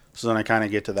 So then I kind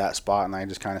of get to that spot, and I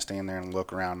just kind of stand there and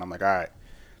look around. And I'm like, all right,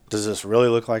 does this really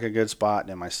look like a good spot?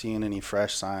 Am I seeing any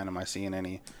fresh sign? Am I seeing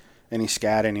any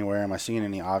scat anywhere? Am I seeing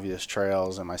any obvious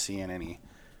trails? Am I seeing any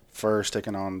fur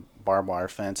sticking on barbed wire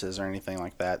fences or anything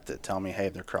like that tell me, hey,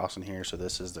 they're crossing here, so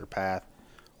this is their path?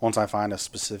 Once I find a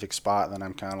specific spot, then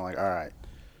I'm kind of like, all right.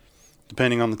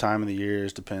 Depending on the time of the year,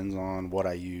 depends on what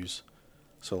I use.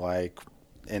 So like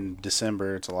in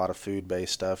December, it's a lot of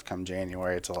food-based stuff. Come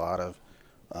January, it's a lot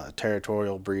of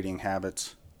territorial breeding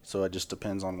habits. So it just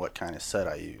depends on what kind of set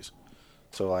I use.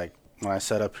 So like when I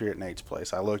set up here at Nate's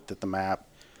place, I looked at the map.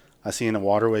 I seen a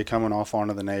waterway coming off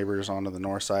onto the neighbors, onto the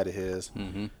north side of his.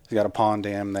 Mm-hmm. He's got a pond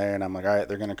dam there, and I'm like, all right,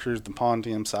 they're going to cruise the pond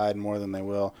dam side more than they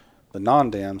will the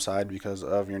non-dam side because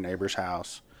of your neighbor's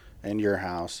house and your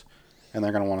house. And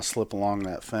they're going to want to slip along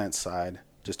that fence side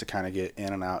just to kind of get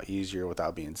in and out easier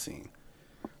without being seen.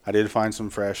 I did find some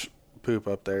fresh poop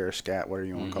up there, or scat, whatever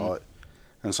you want to call it.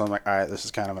 And so I'm like, all right, this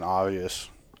is kind of an obvious,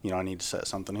 I need to set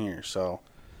something here. So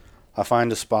I find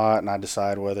a spot, and I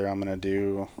decide whether I'm going to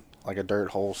do like a dirt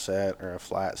hole set or a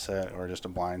flat set or just a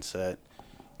blind set.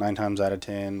 9 times out of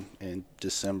 10 in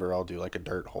December, I'll do like a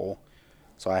dirt hole.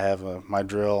 So I have my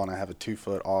drill, and I have a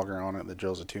 2-foot auger on it that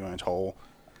drills a 2-inch hole.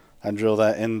 I drill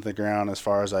that into the ground as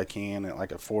far as I can at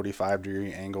like a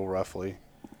 45-degree angle roughly.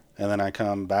 And then I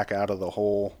come back out of the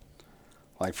hole,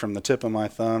 like from the tip of my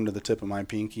thumb to the tip of my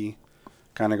pinky,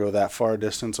 kind of go that far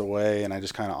distance away, and I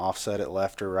just kind of offset it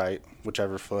left or right,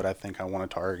 whichever foot I think I want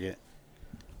to target.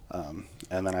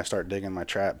 And then I start digging my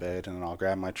trap bed, and then I'll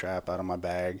grab my trap out of my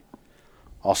bag.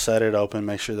 I'll set it open,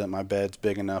 make sure that my bed's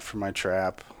big enough for my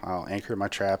trap. I'll anchor my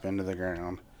trap into the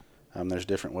ground. There's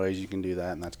different ways you can do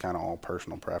that, and that's kind of all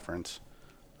personal preference.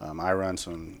 I run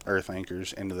some earth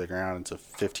anchors into the ground. It's a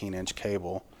 15-inch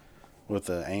cable with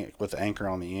the anchor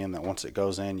on the end that once it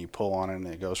goes in, you pull on it, and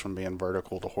it goes from being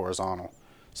vertical to horizontal,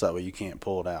 so that way you can't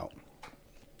pull it out.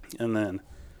 And then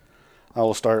I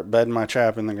will start bedding my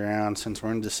trap in the ground. Since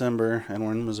we're in December and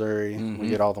we're in Missouri, we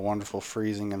get all the wonderful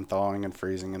freezing and thawing and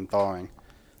freezing and thawing.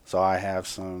 So I have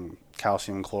some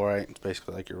calcium chloride. It's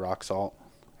basically like your rock salt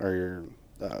or your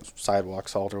sidewalk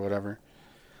salt or whatever.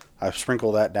 I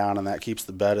sprinkle that down, and that keeps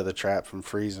the bed of the trap from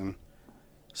freezing.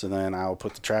 So then I'll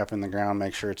put the trap in the ground,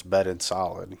 make sure it's bedded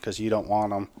solid, because you don't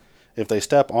want them, if they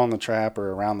step on the trap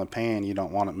or around the pan, you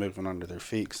don't want it moving under their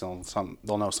feet, because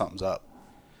they'll know something's up.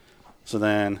 So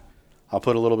then I'll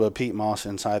put a little bit of peat moss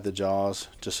inside the jaws,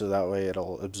 just so that way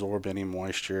it'll absorb any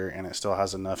moisture, and it still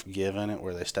has enough give in it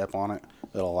where they step on it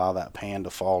that'll allow that pan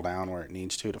to fall down where it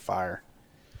needs to fire.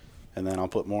 And then I'll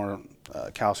put more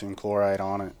calcium chloride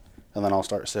on it, and then I'll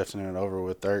start sifting it over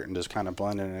with dirt and just kind of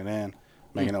blending it in,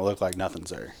 making it look like nothing's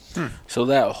there. So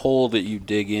that hole that you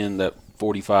dig in, that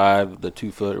 45, the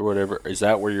 2-foot or whatever, is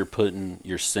that where you're putting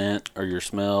your scent or your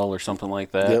smell or something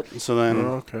like that? Yep. So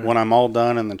then when I'm all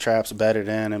done and the trap's bedded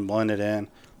in and blended in,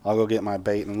 I'll go get my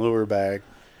bait and lure bag,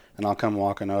 and I'll come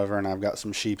walking over, and I've got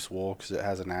some sheep's wool because it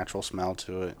has a natural smell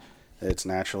to it. It's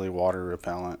naturally water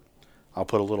repellent. I'll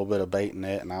put a little bit of bait in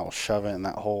it, and I'll shove it in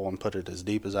that hole and put it as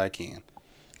deep as I can,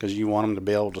 because you want them to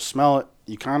be able to smell it.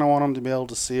 You kind of want them to be able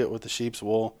to see it with the sheep's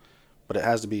wool, but it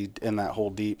has to be in that hole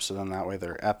deep, so then that way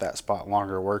they're at that spot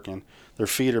longer working. Their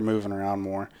feet are moving around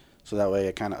more, so that way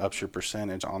it kind of ups your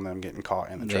percentage on them getting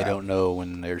caught in the trap. They don't know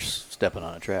when they're stepping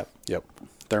on a trap. Yep.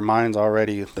 Their mind's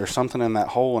already, there's something in that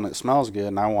hole and it smells good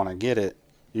and I want to get it.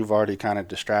 You've already kind of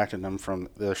distracted them from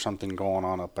there's something going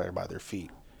on up there by their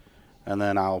feet. And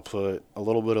then I'll put a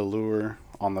little bit of lure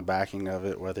on the backing of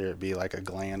it, whether it be like a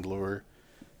gland lure,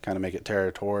 kind of make it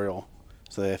territorial.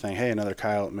 So they think, hey, another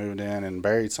coyote moved in and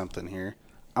buried something here.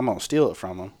 I'm going to steal it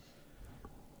from them.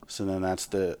 So then that's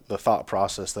the thought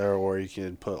process there, where you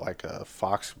could put like a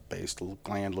fox-based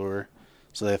gland lure.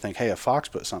 So they think, hey, a fox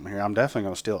put something here. I'm definitely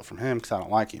going to steal it from him because I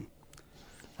don't like him.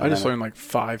 I just learned like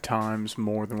 5 times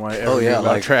more than what I ever knew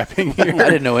about trapping here. I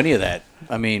didn't know any of that.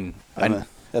 I mean, and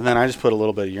then I just put a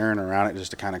little bit of urine around it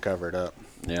just to kind of cover it up.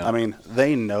 Yeah. I mean,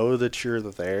 they know that you're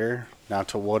there. Now,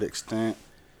 to what extent,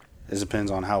 it depends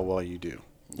on how well you do.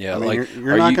 Yeah, I mean,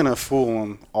 you're not going to fool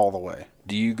them all the way.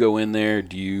 Do you go in there?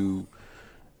 Do you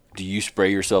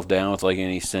spray yourself down with like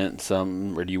any scent,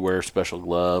 something, or do you wear special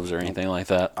gloves or anything like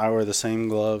that? I wear the same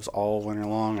gloves all winter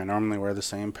long. I normally wear the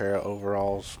same pair of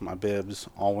overalls, my bibs,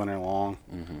 all winter long.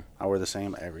 Mm-hmm. I wear the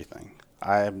same everything.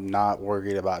 I am not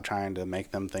worried about trying to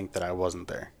make them think that I wasn't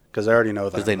there because they already know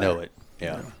that. Because they know it.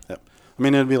 Yeah. Yep. I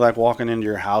mean, it'd be like walking into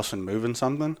your house and moving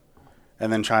something,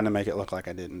 and then trying to make it look like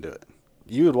I didn't do it.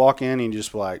 You would walk in and you'd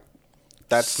just be like,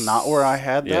 "That's not where I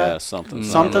had that." Yeah,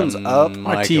 something's up.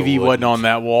 My TV wasn't on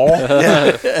that wall.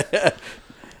 I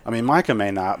mean, Micah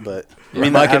may not, but I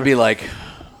mean, Micah would be like,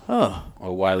 "Oh,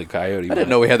 a Wile E. Coyote." I didn't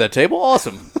know we had that table.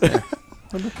 Awesome.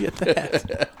 Look at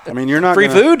that. I mean, you're not free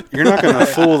food. You're not going to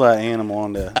fool that animal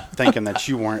into thinking that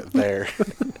you weren't there.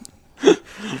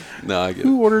 No, I get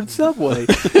Who ordered Subway?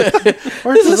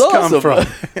 Where does this come from?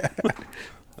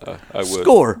 I would.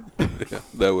 Score. Yeah,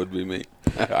 that would be me.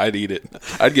 I'd eat it.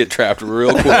 I'd get trapped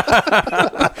real quick.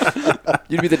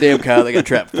 You'd be the damn cow that got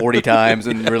trapped 40 times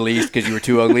and released because you were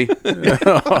too ugly.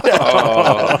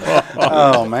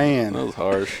 Oh, man. That was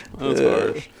harsh.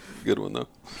 Good one, though.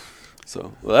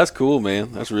 So, well, that's cool,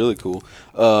 man. That's really cool.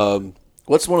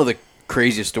 What's one of the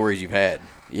craziest stories you've had?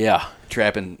 Yeah.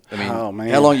 Trapping. I mean, Oh, man.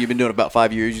 how long have you been doing it? About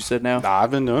 5 years, you said now? Nah, I've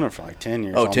been doing it for like 10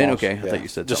 years. Oh, 10? almost. Okay. I Yeah. thought you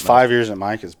said just something 5 years at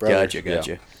Micah's brother.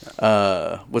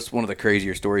 Gotcha. What's one of the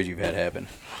crazier stories you've had happen?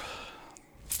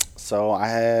 So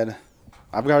I've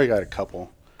already got a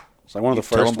couple. So one of the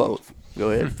Tell first them both.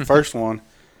 Go ahead. First one,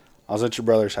 I was at your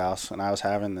brother's house, and I was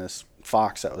having this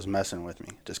fox that was messing with me.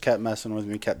 Just kept messing with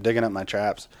me, kept digging up my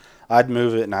traps. I'd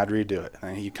move it, and I'd redo it.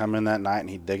 And he'd come in that night, and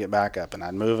he'd dig it back up, and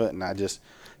I'd move it, and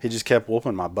he just kept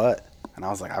whooping my butt. And I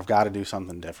was like, I've got to do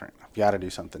something different.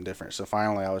 So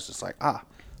finally, I was just like, I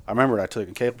remembered I took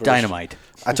a cable Dynamite.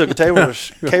 I took a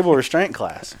cable restraint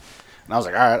class. And I was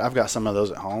like, all right, I've got some of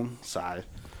those at home. So I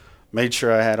made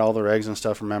sure I had all the regs and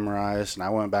stuff memorized, and I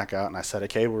went back out and I set a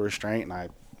cable restraint, and I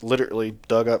literally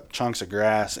dug up chunks of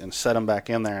grass and set them back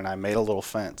in there, and I made a little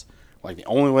fence. Like, the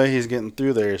only way he's getting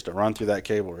through there is to run through that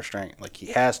cable restraint. Like, he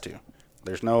has to.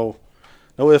 There's no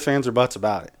ifs, ands, or buts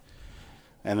about it.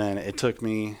 And then it took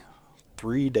me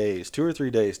 2 or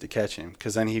 3 days to catch him,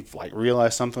 because then he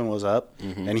realized something was up,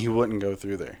 and he wouldn't go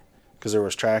through there because there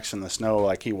was tracks in the snow.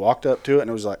 Like, he walked up to it and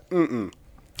it was like, went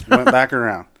back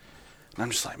around. And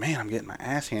I'm just like, man, I'm getting my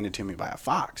ass handed to me by a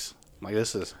fox. Like,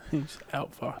 this is He's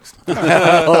outfoxed.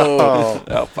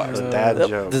 outfoxed. Dad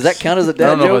joke. Does that count as a I dad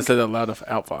don't know if I joke? said that loud enough.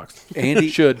 Outfoxed. Andy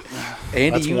Should.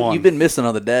 Andy, you've been missing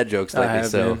on the dad jokes lately. I have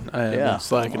so been. I have been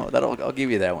slacking. I'll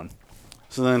give you that one.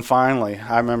 So then finally,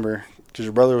 I remember, because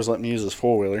your brother was letting me use his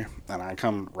four-wheeler, and I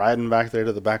come riding back there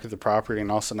to the back of the property, and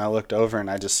all of a sudden I looked over,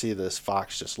 and I just see this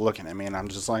fox just looking at me, and I'm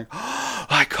just like, oh,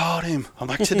 I caught him. I'm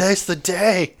like, today's the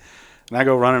day. And I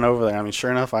go running over there. I mean,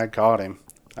 sure enough, I caught him.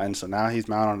 And so now he's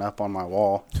mounted up on my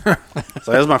wall.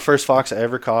 So that was my first fox I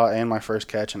ever caught, and my first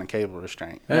catch in a cable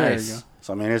restraint. There you go.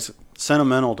 So, I mean, it's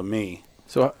sentimental to me.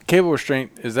 So cable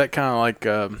restraint, is that kind of like,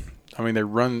 they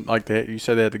run like that. You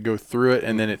said they had to go through it,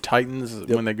 and then it tightens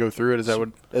when they go through it. Is that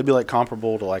what? It'd be like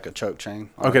comparable to like a choke chain.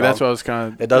 Okay, that's what I was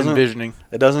kind of envisioning.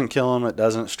 It doesn't kill them. It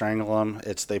doesn't strangle them.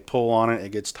 It's they pull on it,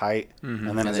 it gets tight,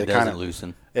 and then as it it doesn't kind of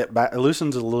loosen. It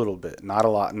loosens a little bit, not a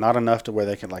lot, not enough to where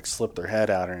they can like slip their head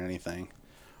out or anything,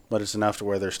 but it's enough to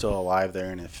where they're still alive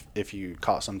there. And if you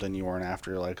caught something you weren't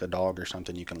after, like a dog or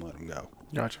something, you can let them go.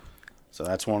 Gotcha. So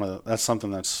that's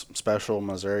something that's special in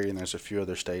Missouri, and there's a few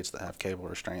other states that have cable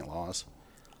restraint laws.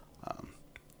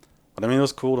 But I mean, it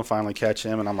was cool to finally catch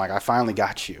him, and I'm like, I finally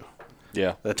got you.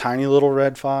 Yeah. The tiny little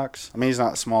red fox. I mean, he's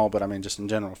not small, but I mean, just in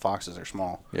general, foxes are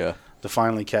small. Yeah. To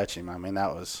finally catch him, I mean,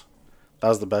 that was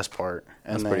the best part.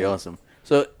 And That's pretty awesome.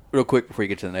 So, real quick before you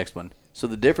get to the next one. So,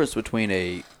 the difference between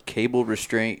a cable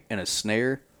restraint and a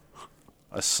snare?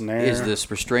 A snare. Is this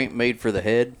restraint made for the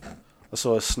head?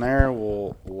 So, a snare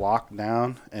will lock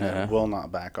down, and it will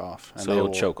not back off. And So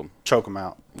it'll choke them. Choke them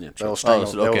out. Yeah, They'll choke 'em.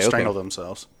 strangle, they'll strangle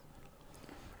themselves.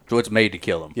 So, it's made to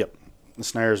kill them? Yep. The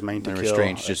snare is made to and kill. The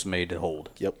restraint's just made to hold?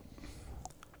 Yep.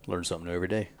 Learn something new every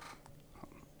day.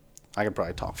 I could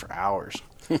probably talk for hours.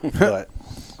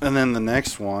 And then the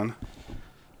next one,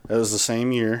 it was the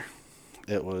same year.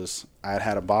 I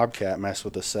had a bobcat mess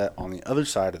with a set on the other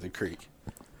side of the creek.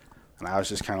 And I was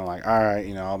just kind of like, all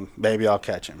right, maybe I'll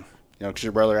catch him. Because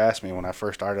your brother asked me when I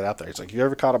first started out there. He's like, you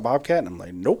ever caught a bobcat? And I'm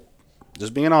like, nope.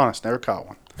 Just being honest, never caught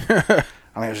one.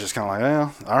 I mean, it was just kind of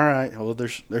like, well, all right. Well,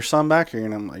 there's some back here,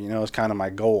 and I'm like, it's kind of my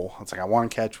goal. It's like I want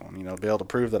to catch one, be able to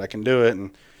prove that I can do it,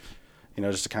 and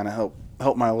just to kind of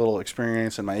help my little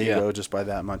experience and my ego just by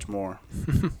that much more.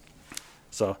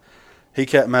 So he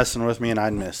kept messing with me, and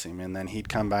I'd miss him, and then he'd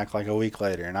come back like a week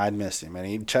later, and I'd miss him, and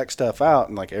he'd check stuff out,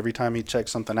 and like every time he'd check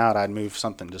something out, I'd move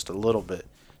something just a little bit,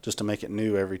 just to make it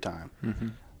new every time. Mm-hmm.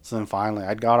 So then finally,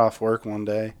 I'd got off work one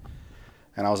day,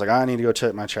 and I was like, I need to go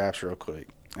check my traps real quick,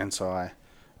 and so I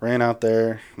ran out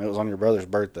there, and it was on your brother's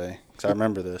birthday, because I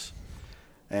remember this,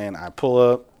 and I pull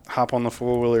up, hop on the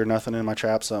four-wheeler, nothing in my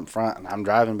traps up front, and I'm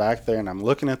driving back there, and I'm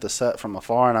looking at the set from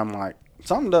afar, and I'm like,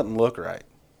 something doesn't look right.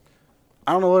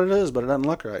 I don't know what it is, but it doesn't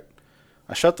look right.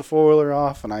 I shut the four-wheeler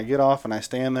off, and I get off, and I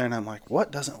stand there, and I'm like,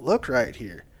 what doesn't look right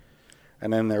here?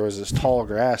 And then there was this tall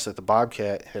grass that the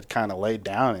bobcat had kind of laid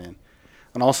down in.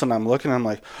 And all of a sudden I'm looking, and I'm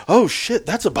like, oh, shit,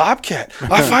 that's a bobcat.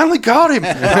 I finally got him.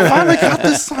 I finally got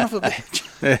this son of a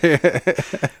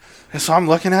bitch. And so I'm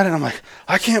looking at it, and I'm like,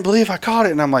 I can't believe I caught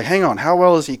it. And I'm like, hang on, how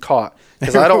well is he caught?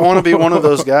 Because I don't want to be one of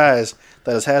those guys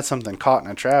that has had something caught in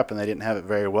a trap, and they didn't have it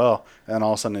very well. And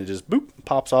all of a sudden it just, boop,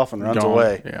 pops off and runs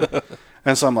away. Yeah.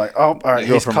 And so I'm like, oh, all right,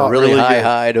 he's caught from a really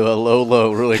high to a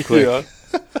low really quick.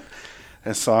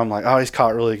 And so I'm like, oh, he's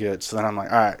caught really good. So then I'm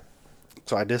like, all right.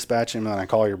 So I dispatch him, and then I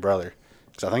call your brother.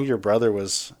 Because I think your brother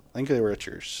was, I think they were at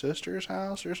your sister's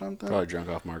house or something. Probably drunk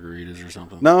off margaritas or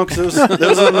something. No, because it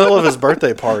was in the middle of his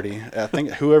birthday party. I think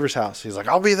whoever's house. He's like,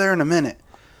 I'll be there in a minute.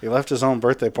 He left his own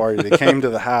birthday party. They came to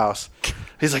the house.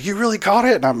 He's like, you really caught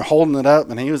it? And I'm holding it up,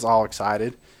 and he was all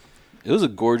excited. It was a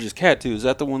gorgeous cat, too. Is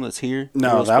that the one that's here?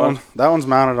 No, that one's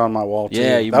mounted on my wall, too.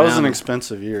 Yeah, that was an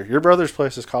expensive year. Your brother's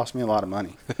place has cost me a lot of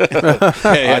money.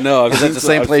 I know. Is that the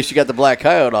same place you got the black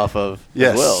coyote off of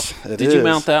as well? Did you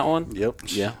mount that one? Yep.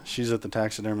 Yeah. She's at the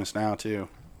taxidermist now, too.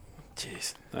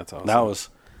 Jeez, that's awesome.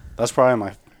 That's probably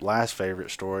my last favorite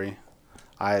story.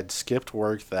 I had skipped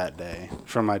work that day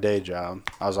from my day job.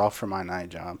 I was off from my night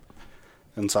job.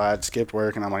 And so I had skipped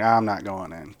work, and I'm like, I'm not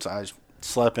going in. So I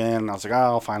slept in, and I was like,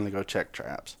 I'll finally go check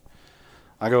traps.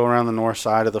 I go around the north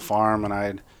side of the farm, and I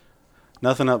had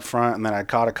nothing up front, and then I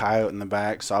caught a coyote in the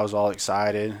back, so I was all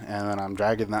excited. And then I'm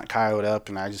dragging that coyote up,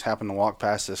 and I just happened to walk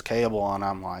past this cable, and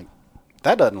I'm like,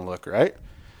 that doesn't look right.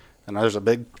 And there's a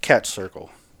big catch circle.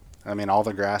 I mean, all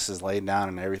the grass is laid down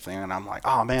and everything, and I'm like,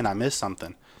 oh, man, I missed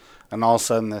something. And all of a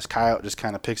sudden, this coyote just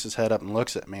kind of picks his head up and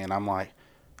looks at me, and I'm like,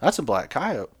 that's a black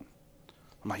coyote.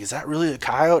 I'm like, is that really a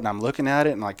coyote? And I'm looking at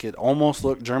it, and like it almost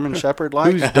looked German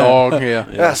Shepherd-like. Who's dog?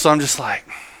 Yeah. So I'm just like,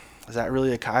 is that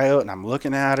really a coyote? And I'm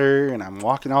looking at her, and I'm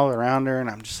walking all around her, and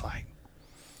I'm just like,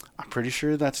 I'm pretty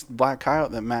sure that's the black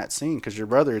coyote that Matt's seen, because your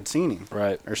brother had seen him,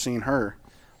 right, or seen her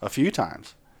a few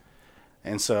times.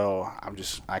 And so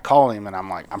I call him, and I'm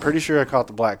like, I'm pretty sure I caught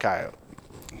the black coyote.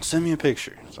 Send me a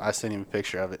picture. So I sent him a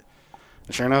picture of it.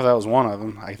 And sure enough, that was one of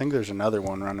them. I think there's another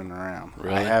one running around.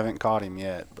 Really? I haven't caught him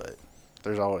yet, but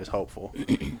there's always hopeful.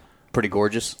 Pretty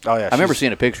gorgeous. Oh, yeah. I remember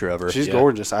seeing a picture of her. She's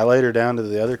gorgeous. I laid her down to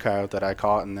the other coyote that I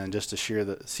caught, and then just to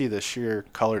see the sheer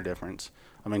color difference.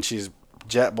 I mean, she's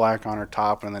jet black on her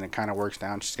top, and then it kind of works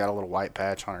down. She's got a little white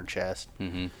patch on her chest.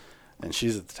 Mm-hmm. And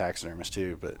she's at the taxidermist,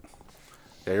 too. But,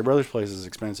 yeah, your brother's place is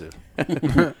expensive.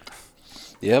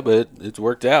 Yeah, but it's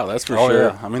worked out. That's for sure.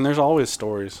 Yeah. I mean, there's always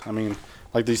stories. I mean,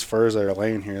 like these furs that are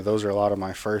laying here, those are a lot of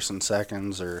my firsts and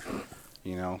seconds, or,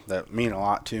 that mean a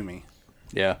lot to me.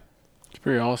 Yeah. It's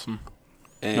pretty awesome.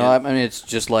 And no, I mean, it's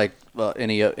just like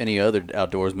any other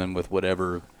outdoorsman with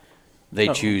whatever they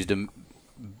choose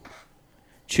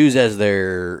as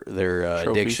their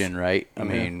addiction, right? I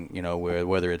mean,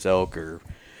 whether it's elk or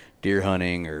deer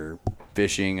hunting or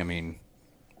fishing, I mean,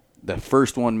 the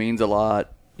first one means a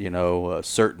lot. A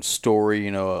certain story,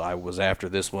 I was after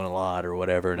this one a lot or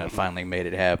whatever, and I finally made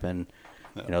it happen.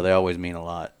 Yeah. They always mean a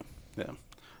lot. Yeah.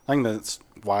 I think that's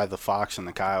why the fox and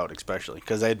the coyote especially,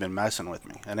 because they'd been messing with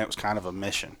me, and it was kind of a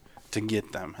mission to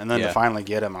get them. And then to finally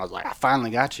get them, I was like, I finally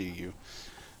got you.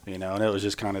 And it was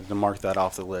just kind of to mark that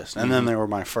off the list. And then they were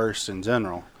my first in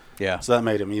general. Yeah. So that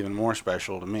made them even more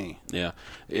special to me. Yeah.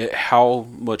 How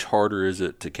much harder is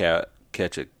it to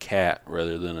catch a cat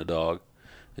rather than a dog?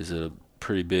 Is it a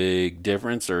pretty big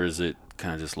difference, or is it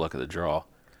kind of just luck of the draw?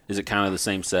 Is it kind of the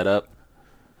same setup?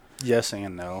 Yes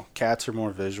and no. Cats are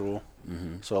more visual,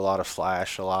 so a lot of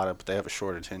flash, but they have a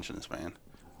short attention span,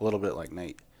 a little bit like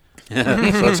Nate. So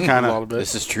it's kind of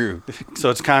this is true.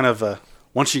 So it's kind of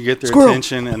once you get their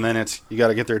attention, and then you got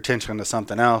to get their attention to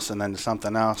something else, and then to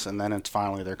something else, and then it's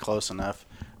finally they're close enough.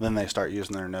 Then they start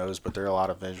using their nose, but they're a lot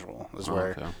of visual. Is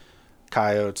where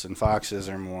coyotes and foxes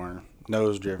are more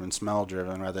nose-driven,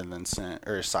 smell-driven, rather than scent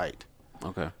or sight.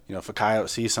 Okay. You know, if a coyote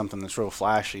sees something that's real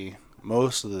flashy,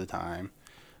 most of the time,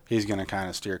 he's going to kind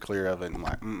of steer clear of it and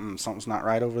like, something's not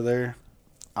right over there.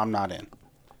 I'm not in.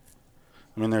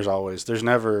 I mean, there's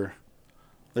never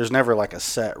like a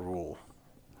set rule,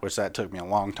 which that took me a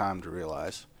long time to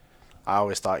realize. I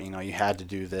always thought, you know, you had to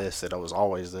do this, that it was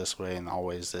always this way and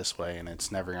always this way, and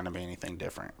it's never going to be anything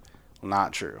different. Well,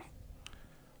 not true.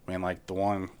 I mean, like the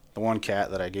one cat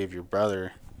that I gave your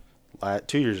brother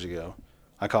 2 years ago,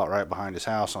 I caught right behind his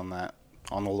house on the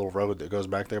little road that goes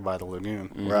back there by the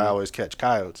lagoon, where I always catch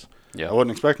coyotes. Yeah. I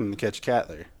wasn't expecting to catch a cat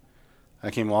there.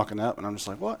 I came walking up, and I'm just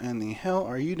like, what in the hell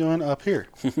are you doing up here?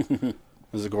 It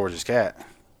was a gorgeous cat.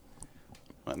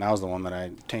 But that was the one that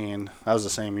I tanned. That was the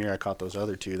same year I caught those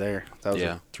other two there. That was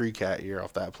a 3-cat year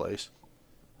off that place.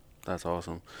 That's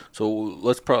awesome. So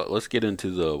let's get into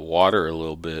the water a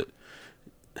little bit.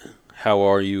 How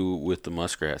are you with the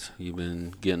muskrats? You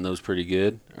been getting those pretty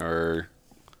good, or?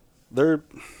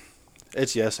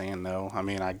 It's yes and no. I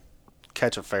mean, I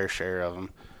catch a fair share of them.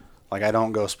 Like, I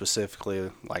don't go specifically,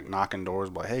 like, knocking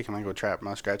doors, but, hey, can I go trap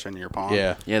muskrats in your pond?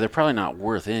 Yeah. Yeah, they're probably not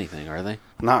worth anything, are they?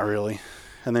 Not really.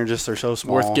 And they're so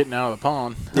small. Worth getting out of the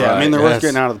pond. Yeah, Right. I mean, they're worth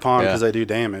getting out of the pond because they do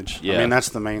damage. Yeah. I mean, that's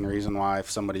the main reason why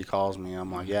if somebody calls me,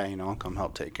 I'm like, yeah, you know, I'll come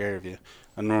help take care of you.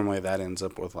 And normally that ends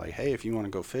up with, like, hey, if you want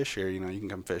to go fish here, you know, you can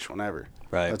come fish whenever.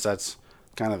 Right. That's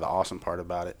kind of the awesome part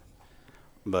about it.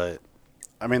 But,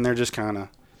 I mean, they're just kind of,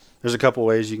 there's a couple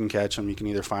ways you can catch them. You can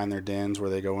either find their dens where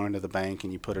they go into the bank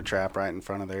and you put a trap right in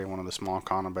front of there, one of the small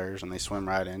conibears, and they swim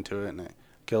right into it and it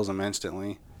kills them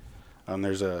instantly.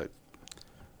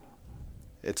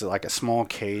 It's like a small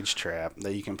cage trap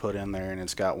that you can put in there, and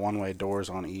it's got one-way doors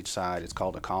on each side. It's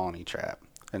called a colony trap.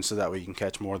 And so that way you can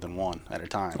catch more than one at a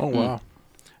time. Oh, wow.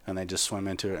 And they just swim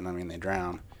into it, and I mean, they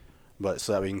drown. But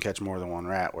so that way you can catch more than one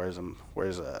rat, whereas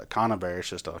a conibear, it's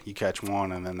just you catch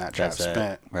one, and then that trap's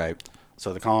spent. Right.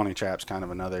 So the colony trap's kind of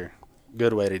another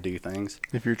good way to do things.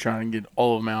 If you're trying to get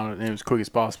all of them out as quick as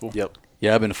possible. Yep.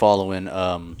 Yeah, I've been following,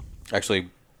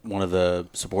 actually, one of the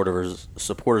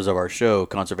supporters of our show,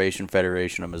 Conservation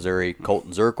Federation of Missouri,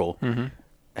 Colton Zirkle,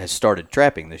 has started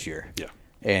trapping this year. Yeah.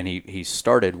 And he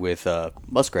started with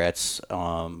muskrats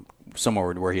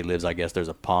somewhere where he lives. I guess there's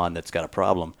a pond that's got a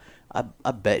problem.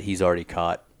 I bet he's already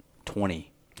caught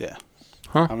 20. Yeah.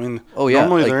 Huh? I mean, yeah,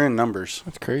 normally like, they're in numbers.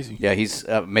 That's crazy. Yeah, he's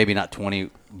maybe not 20,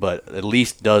 but at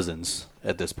least dozens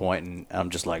at this point, and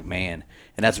I'm just like, man.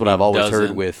 And that's what I've always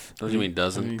heard with. What do you mean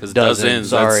dozen? Because dozen, dozens,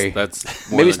 sorry.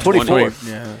 that's Maybe it's 24.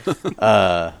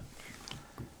 Yeah.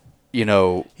 You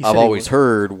know, I've always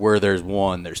heard where there's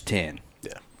one, there's 10.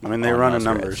 Yeah. I mean, they run in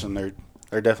muskrats. numbers, and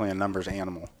they're definitely a numbers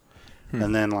animal.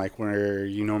 And then, like, where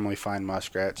you normally find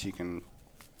muskrats, you can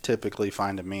typically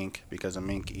find a mink because a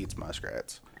mink eats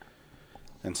muskrats.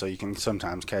 And so you can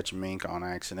sometimes catch a mink on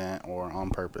accident or on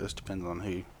purpose, depends on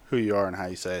who you are and how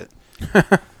you say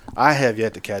it. I have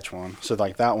yet to catch one. So,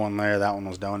 like, that one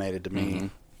was donated to me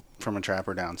from a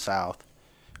trapper down south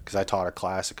because I taught a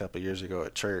class a couple of years ago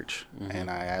at church, and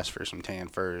I asked for some tan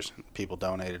furs. People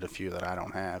donated a few that I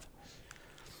don't have.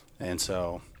 And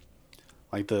so,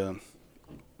 like, the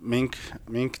mink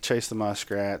chase the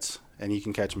muskrats, and you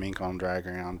can catch mink on dry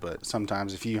ground, but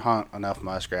sometimes if you hunt enough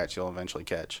muskrats, you'll eventually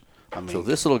catch a mink. So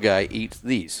this little guy eats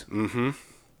these.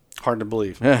 Hard to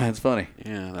believe. Yeah, it's funny.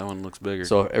 Yeah, that one looks bigger.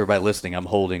 So everybody listening, I'm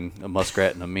holding a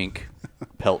muskrat and a mink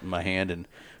pelt in my hand, and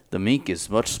the mink is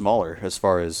much smaller as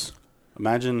far as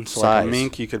Imagine, so size. like a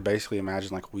mink, you could basically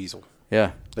imagine like a weasel.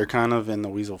 Yeah. They're kind of in the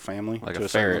weasel family like to a a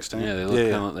certain ferret. extent. Yeah, they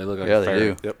look like Yeah, a they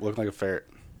ferret. do. Yep, look like a ferret.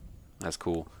 That's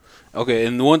cool. Okay,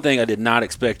 and the one thing I did not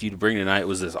expect you to bring tonight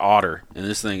was this otter, and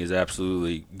this thing is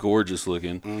absolutely gorgeous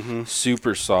looking,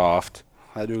 super soft.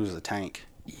 That dude was a tank.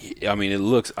 I mean, it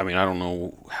looks. I mean, I don't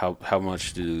know how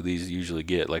much do these usually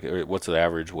get. Like, what's the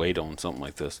average weight on something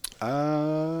like this?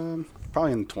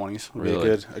 Probably in the 20s would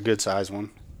Really? be a good size one.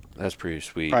 That's pretty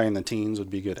sweet. Probably in the teens would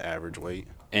be good average weight.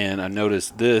 And I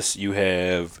noticed this.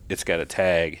 It's got a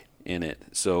tag in it,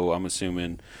 so I'm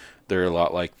assuming they're a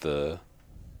lot like the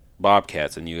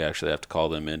bobcats, and you actually have to call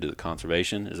them into the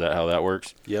conservation. Is that how that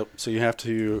works? Yep. So you have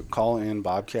to call in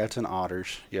bobcats and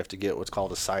otters. You have to get what's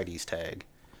called a CITES tag.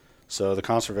 So the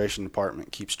conservation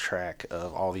department keeps track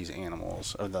of all these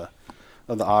animals, of the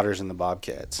otters and the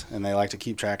bobcats, and they like to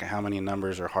keep track of how many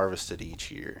numbers are harvested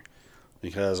each year.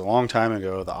 Because a long time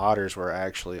ago, the otters were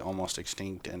actually almost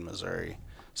extinct in Missouri,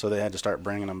 so they had to start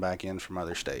bringing them back in from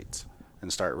other states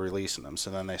and start releasing them. So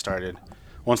then they started,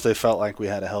 once they felt like we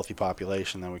had a healthy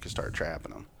population, then we could start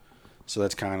trapping them. So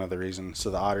that's kind of the reason. So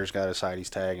the otters got a CITES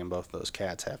tag, and both those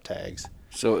cats have tags.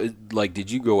 So, did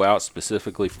you go out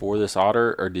specifically for this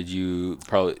otter, or did you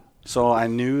probably? So I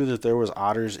knew that there was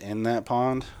otters in that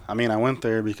pond. I mean, I went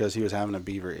there because he was having a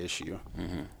beaver issue,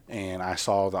 and I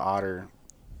saw the otter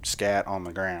scat on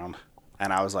the ground,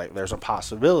 and I was like, "There's a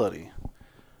possibility,"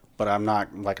 but I'm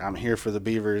not like I'm here for the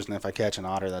beavers, and if I catch an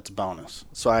otter, that's a bonus.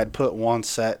 So I had put one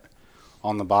set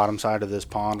on the bottom side of this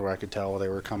pond where I could tell they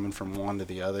were coming from one to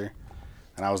the other,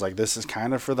 and I was like, "This is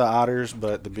kind of for the otters,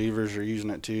 but the beavers are using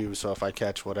it too. So if I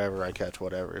catch whatever, I catch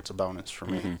whatever. It's a bonus for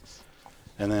me."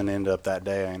 And then that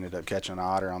day, I ended up catching an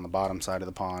otter on the bottom side of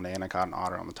the pond, and I caught an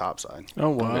otter on the top side. Oh,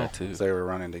 wow. Yeah, too. So they were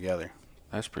running together.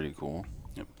 That's pretty cool.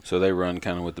 Yep. So they run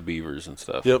kind of with the beavers and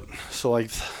stuff. Yep. So, like,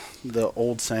 the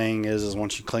old saying is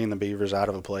once you clean the beavers out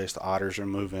of a place, the otters will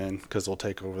move in because they'll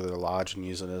take over their lodge and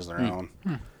use it as their own.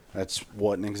 That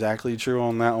wasn't exactly true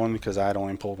on that one because I had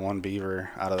only pulled one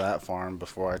beaver out of that farm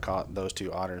before I caught those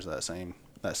two otters that same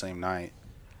night.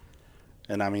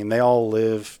 And, I mean, they all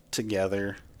live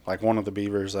together. Like, one of the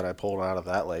beavers that I pulled out of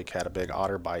that lake had a big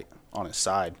otter bite on his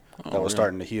side that was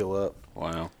starting to heal up.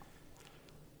 Wow.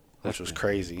 Which was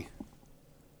crazy.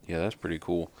 Yeah, that's pretty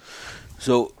cool.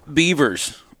 So,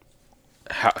 beavers,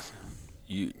 how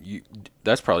you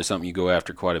that's probably something you go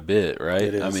after quite a bit, right?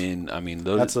 It is. I mean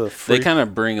those they kind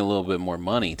of bring a little bit more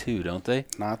money too, don't they?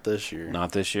 Not this year.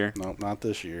 Not this year? Nope, not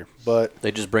this year. But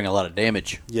They just bring a lot of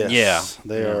damage. yes, Yeah.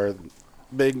 they are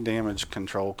big damage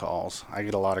control calls. I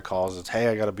get a lot of calls. It's, hey,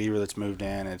 I got a beaver that's moved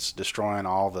in. It's destroying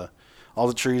all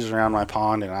the trees around my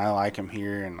pond, and I like him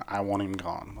here, and I want him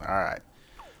gone. All right.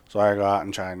 So I go out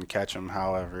and try and catch him,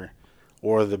 however.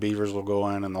 Or the beavers will go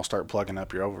in and they'll start plugging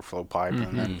up your overflow pipe.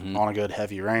 And then on a good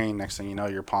heavy rain, next thing you know,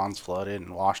 your pond's flooded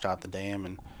and washed out the dam.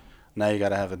 And now you got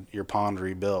to have your pond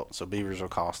rebuilt. So beavers will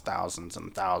cost thousands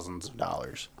and thousands of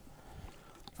dollars.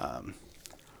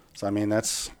 So, I mean,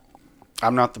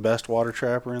 I'm not the best water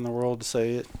trapper in the world to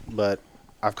say it, but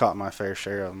I've caught my fair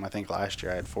share of them. I think last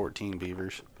year I had 14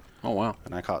 beavers. Oh, wow.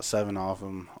 And I caught 7 of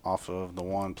them off of the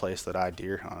one place that I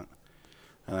deer hunt.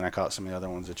 And then I caught some of the other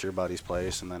ones at your buddy's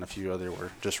place, and then a few other were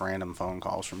just random phone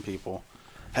calls from people.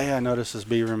 Hey, I noticed this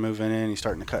beaver moving in. He's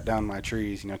starting to cut down my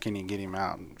trees. Can you get him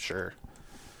out? And sure.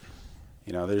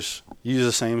 Use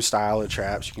the same style of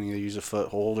traps. You can either use a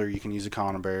foothold or you can use a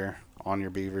conibear on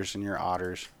your beavers and your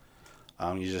otters.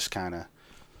 You just kind of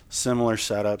similar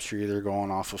setups. You're either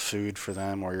going off of food for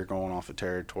them or you're going off of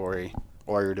territory,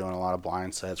 or you're doing a lot of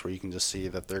blind sets where you can just see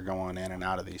that they're going in and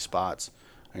out of these spots,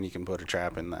 and you can put a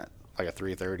trap in that, like a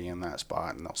 330 in that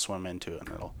spot, and they'll swim into it and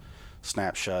it'll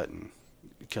snap shut and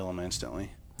kill them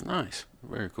instantly. Nice.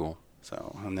 Very cool.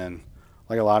 So, and then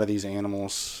like a lot of these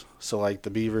animals, so like the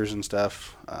beavers and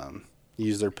stuff,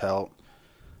 use their pelt.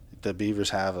 The beavers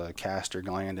have a castor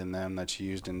gland in them that's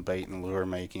used in bait and lure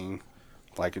making,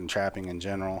 like in trapping in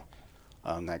general.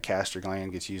 That castor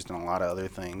gland gets used in a lot of other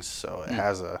things, so it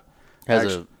has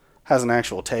an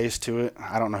actual taste to it.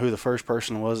 I don't know who the first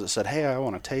person was that said, hey, I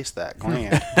want to taste that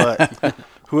gland. But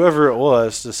whoever it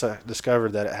was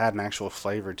discovered that it had an actual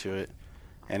flavor to it.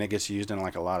 And it gets used in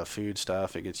like a lot of food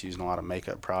stuff. It gets used in a lot of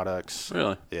makeup products.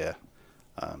 Really? Yeah.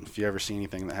 If you ever see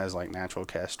anything that has like natural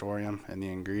castoreum in the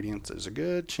ingredients, there's a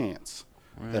good chance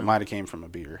that might have came from a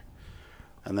beaver.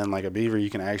 And then like a beaver, you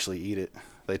can actually eat it.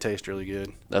 They taste really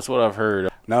good. That's what I've heard.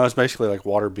 No, it's basically like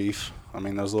water beef. I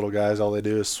mean, those little guys, all they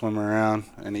do is swim around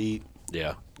and eat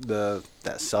that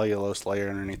cellulose layer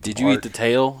underneath. Did you eat the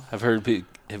tail? Have you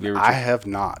ever? I have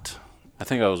not. I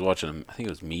think I was watching him. I think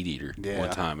it was Meat Eater one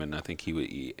time, and I think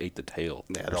he ate the tail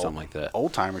or something like that.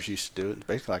 Old timers used to do it. It's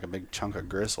basically like a big chunk of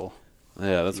gristle.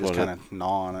 Yeah, that's you just kind of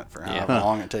gnaw on it for however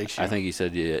long it takes you. I think he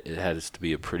said it has to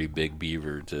be a pretty big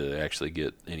beaver to actually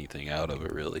get anything out of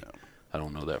it, really. Yeah. I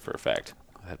don't know that for a fact.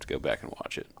 I have to go back and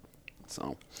watch it.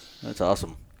 So that's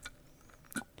awesome.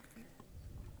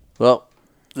 Well,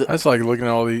 I just like looking at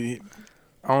all the.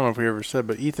 I don't know if we ever said,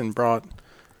 but Ethan brought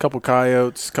a couple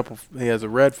coyotes, he has a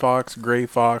red fox, gray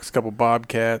fox, a couple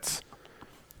bobcats,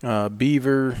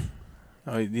 beaver.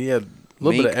 He had a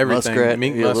little bit of everything.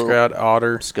 Mink, muskrat,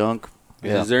 otter, skunk.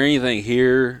 Yeah. Is there anything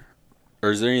here, or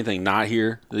is there anything not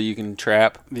here that you can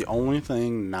trap? The only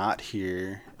thing not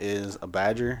here is a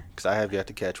badger, because I have yet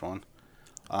to catch one.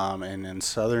 And in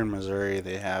southern Missouri,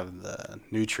 they have the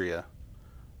nutria.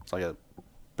 It's like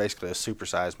basically a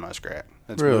supersized muskrat.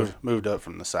 It's moved up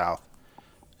from the south.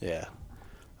 Yeah.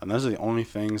 And those are the only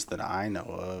things that I know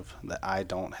of that I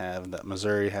don't have that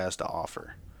Missouri has to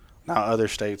offer. Now, other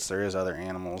states, there is other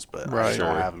animals, but I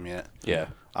don't have them yet. Yeah.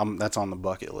 That's on the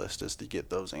bucket list, is to get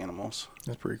those animals.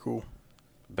 That's pretty cool.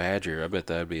 Badger, I bet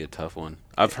that'd be a tough one.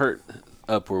 I've heard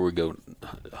up where we go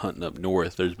hunting up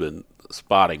north, there's been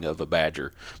spotting of a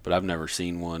badger, but I've never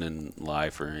seen one in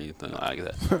life or anything like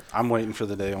that. I'm waiting for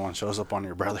the day one shows up on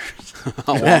your brother's.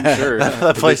 Oh, I'm sure.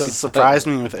 That place surprised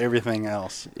me with everything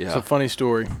else. Yeah. It's a funny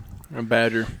story. A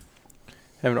badger.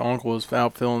 Having an uncle was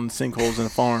out filling sinkholes in a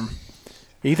farm.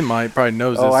 Ethan probably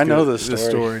knows this. Oh, I know this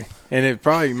story. And it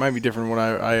probably might be different than what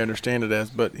I understand it as,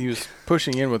 but he was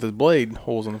pushing in with his blade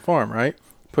holes in the farm, right?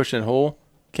 Pushed in a hole,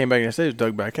 came back and said it was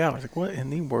dug back out. I was like, what in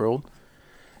the world?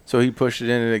 So he pushed it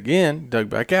in it again, dug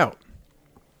back out.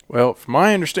 Well, from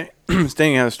my understanding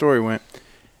how the story went,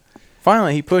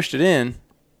 finally he pushed it in,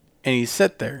 and he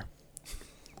sat there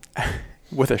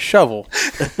with a shovel.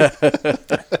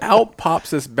 Out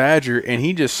pops this badger, and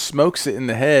he just smokes it in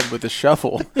the head with a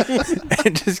shovel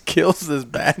and just kills this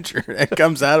badger that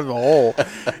comes out of the hole.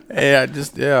 And it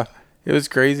was the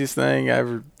craziest thing I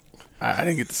ever. I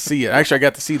didn't get to see it. Actually, I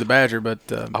got to see the badger, but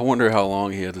I wonder how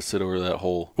long he had to sit over that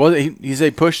hole. Well, he said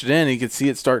he pushed it in. He could see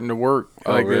it starting to work.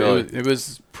 Oh, like, really? It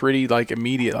was pretty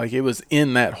immediate. Like it was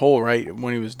in that hole right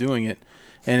when he was doing it.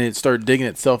 And it started digging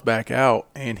itself back out,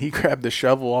 and he grabbed the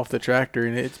shovel off the tractor,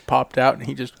 and it popped out, and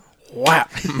he just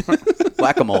whap.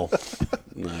 Whack-a-mole.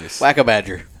 Nice.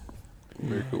 Whack-a-badger.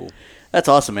 Very cool. That's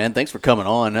awesome, man. Thanks for coming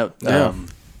on. Yeah.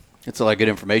 It's a lot of good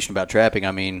information about trapping.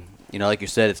 I mean, like you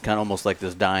said, it's kind of almost like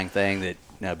this dying thing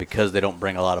that, because they don't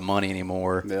bring a lot of money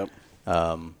anymore. Yep.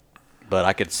 But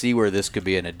I could see where this could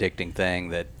be an addicting thing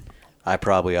that I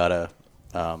probably ought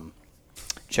to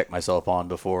check myself on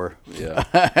before. Yeah.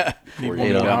 Before You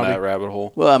you know, go down hobby. that rabbit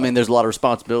hole. Well, I mean, there's a lot of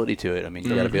responsibility to it. I mean,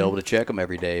 you got to be able to check them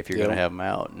every day if you're going to have them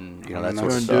out, and that If sort you're of going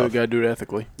to do it, stuff. got to do it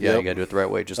ethically. Yeah, Yep. you got to do it the right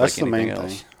way, just That's like the anything main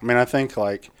else. thing. I mean, I think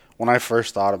when I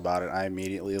first thought about it, I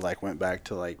immediately went back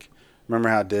to remember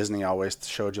how Disney always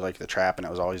showed you the trap, and it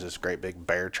was always this great big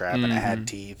bear trap, and it had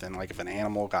teeth, and if an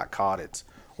animal got caught, it's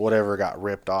whatever got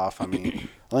ripped off. I mean,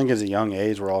 I think as a young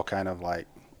age, we're all kind of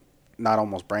not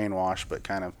almost brainwashed, but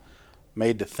kind of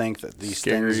made to think that these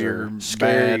things are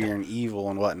scary bad. and evil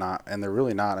and whatnot, and they're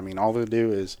really not. I mean, all they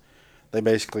do is they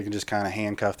basically can just kind of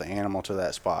handcuff the animal to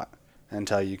that spot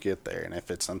until you get there. And if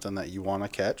it's something that you want to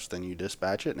catch, then you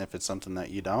dispatch it, and if it's something that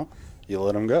you don't, you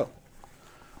let them go.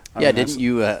 Didn't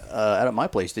you, out at my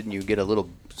place, didn't you get a little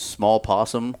small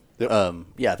possum? Yep.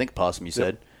 I think possum, you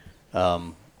said,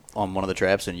 on one of the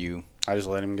traps, and you I just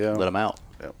let him go. let them out.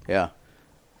 Yep. Yeah.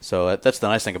 So that's the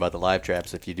nice thing about the live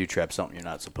traps. If you do trap something you're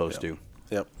not supposed to.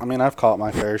 Yep. I mean, I've caught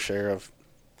my fair share of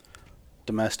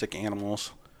domestic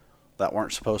animals that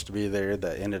weren't supposed to be there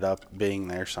that ended up being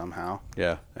there somehow.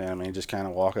 Yeah. And I mean, just kind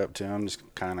of walk up to them, just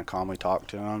kind of calmly talk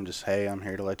to them, just, hey, I'm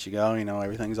here to let you go.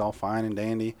 Everything's all fine and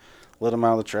dandy. Let them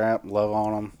out of the trap, love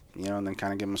on them, and then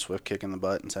kind of give them a swift kick in the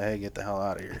butt and say, hey, get the hell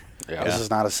out of here. Yeah. This is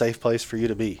not a safe place for you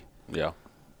to be. Yeah.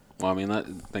 Well, I mean,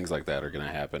 things like that are going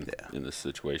to happen in this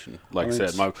situation. Like I mean,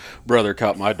 said, my brother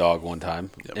caught my dog one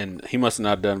time, and he must not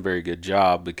have done a very good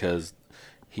job because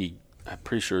I'm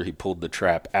pretty sure he pulled the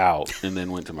trap out and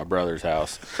then went to my brother's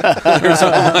house or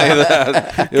something like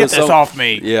that. Get this off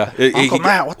me. Yeah. Uncle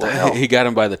Matt, what the hell? He got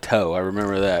him by the toe. I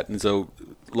remember that. And so,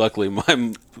 luckily,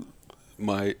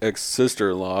 my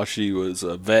ex-sister-in-law, she was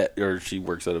a vet, or she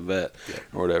works at a vet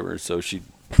or whatever, so she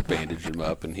bandaged him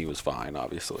up, and he was fine,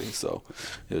 obviously. So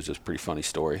it was just a pretty funny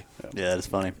story. Yeah, that's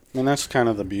funny. And that's kind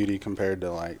of the beauty compared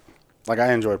to like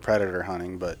I enjoy predator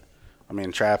hunting, but I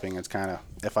mean trapping, it's kind of,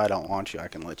 if I don't want you, I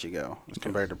can let you go. As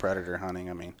compared to predator hunting,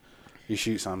 I mean, you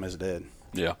shoot something, it's dead.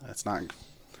 Yeah. That's not,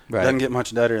 Right. doesn't get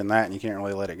much deader than that, and you can't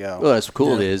really let it go. Well, that's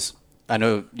cool. It is. I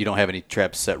know you don't have any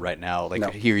traps set right now. Like No.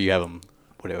 here, you have them,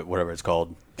 whatever it's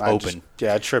called, open.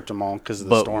 I tripped them all because of the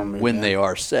But storm. moved when in. they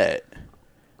are set,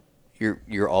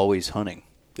 you're always hunting.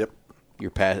 Yep.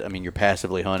 You're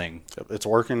passively hunting. It's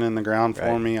working in the ground for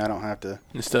Right. me. I don't have to.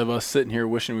 Instead of us sitting here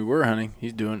wishing we were hunting,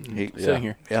 he's sitting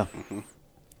here. Yeah.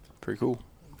 Pretty cool.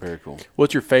 Very cool.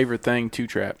 What's your favorite thing to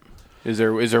trap? Is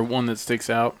there one that sticks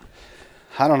out?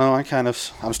 I don't know.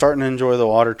 I'm starting to enjoy the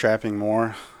water trapping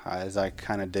more as I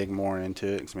kind of dig more into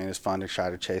it. 'Cause, I mean, it's fun to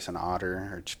try to chase an otter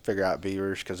or figure out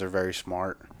beavers because they're very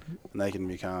smart and they can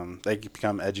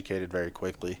become educated very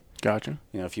quickly. Gotcha.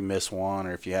 If you miss one,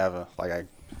 or if you have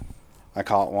I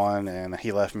caught one and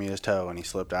he left me his toe and he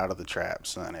slipped out of the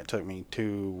traps, and it took me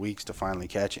 2 weeks to finally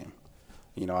catch him.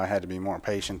 I had to be more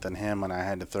patient than him, and I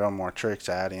had to throw more tricks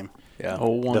at him Yeah.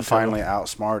 to finally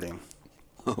outsmart him.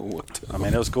 What? I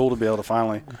mean, it was cool to be able to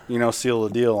finally, seal the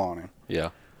deal on him. Yeah.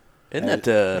 Isn't that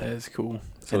That is cool.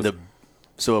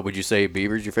 so would you say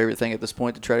beaver's your favorite thing at this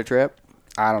point to try to trap?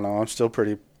 I don't know. I'm still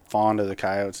pretty fond of the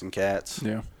coyotes and cats.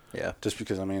 Yeah. Yeah. Just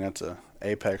because, I mean, it's a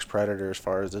apex predator as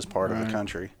far as this part of the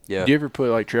country. Yeah. Do you ever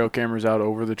put like trail cameras out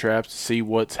over the traps to see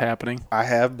what's happening? I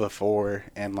have before,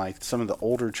 and like some of the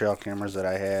older trail cameras that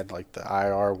I had, like the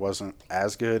IR wasn't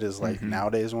as good as like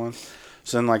nowadays ones.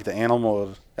 So then like the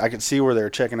animal, I could see where they were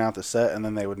checking out the set, and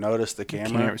then they would notice the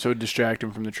camera. So it would distract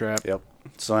them from the trap. Yep.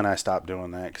 So then I stopped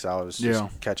doing that because I was just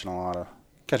catching a lot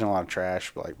of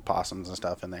trash, like possums and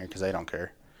stuff in there, because they don't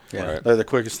care. Yeah. Right. They're the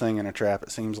quickest thing in a trap.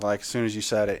 It seems like as soon as you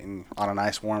set it, and on a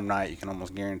nice warm night, you can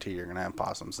almost guarantee you're going to have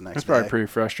possums the next day. That's probably pretty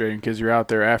frustrating because you're out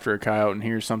there after a coyote and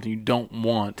here's something you don't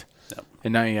want. Yep.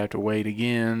 And now you have to wait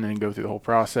again and go through the whole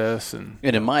process. And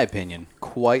in my opinion,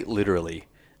 quite literally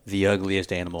the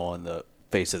ugliest animal on the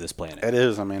face of this planet. It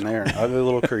is. I mean, they're an ugly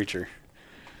little creature.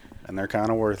 And they're kind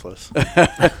of worthless.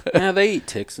 Yeah, they eat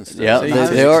ticks and stuff.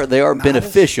 Yeah, they are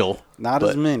beneficial. Not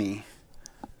as many,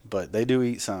 but they do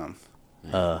eat some.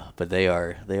 But they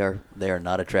are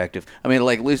not attractive. I mean,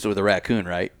 like at least with a raccoon,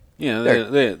 right? Yeah,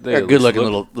 they're good-looking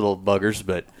little buggers,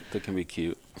 but they can be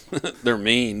cute. They're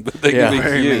mean, but they can be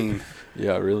very cute. Mean.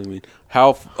 Yeah, really mean.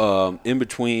 How in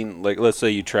between, like let's say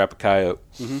you trap a coyote,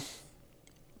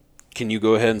 can you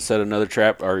go ahead and set another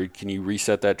trap, or can you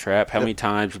reset that trap? How many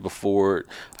times before?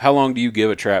 How long do you give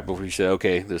a trap before you say,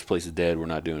 okay, this place is dead, we're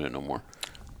not doing it no more?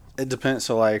 It depends.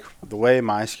 So like the way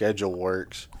my schedule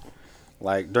works.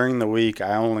 Like, during the week,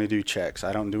 I only do checks.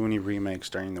 I don't do any remakes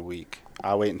during the week.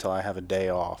 I wait until I have a day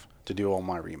off to do all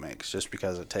my remakes just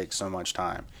because it takes so much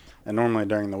time. And normally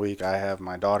during the week, I have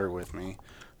my daughter with me,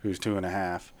 who's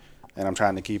 2.5, and I'm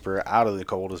trying to keep her out of the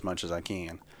cold as much as I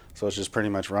can. So it's just pretty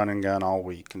much run and gun all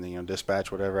week and then,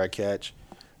 dispatch whatever I catch.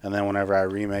 And then whenever I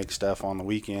remake stuff on the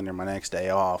weekend or my next day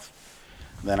off,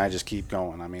 then I just keep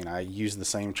going. I mean, I use the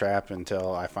same trap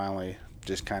until I finally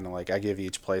just kind of like, I give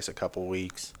each place a couple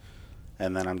weeks.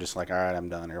 And then I'm just like, all right, I'm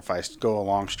done. Or if I go a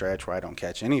long stretch where I don't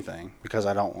catch anything because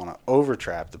I don't want to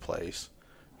over-trap the place,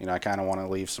 I kind of want to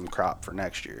leave some crop for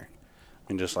next year.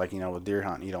 And just like, with deer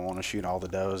hunting, you don't want to shoot all the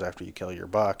does after you kill your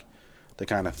buck to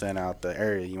kind of thin out the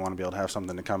area. You want to be able to have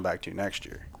something to come back to next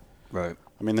year. Right.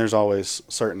 I mean, there's always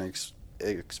certain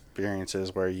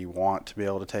experiences where you want to be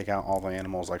able to take out all the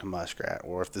animals like a muskrat.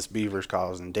 Or if this beaver's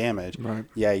causing damage,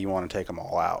 you want to take them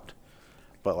all out.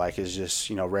 But, like, it's just,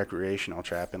 recreational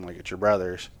trapping, like at your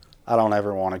brother's. I don't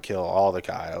ever want to kill all the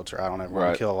coyotes, or I don't ever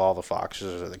want to kill all the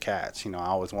foxes or the cats. I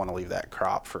always want to leave that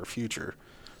crop for future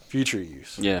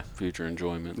use. Yeah, future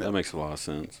enjoyment. That makes a lot of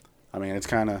sense. I mean, it's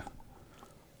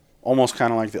almost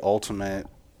kind of like the ultimate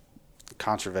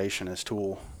conservationist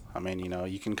tool. I mean,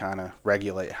 you can kind of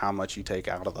regulate how much you take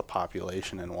out of the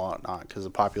population and whatnot, because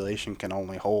the population can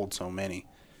only hold so many.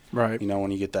 Right.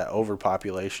 When you get that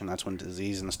overpopulation, that's when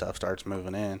disease and stuff starts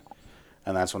moving in.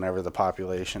 And that's whenever the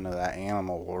population of that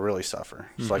animal will really suffer.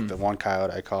 It's like the one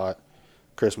coyote I caught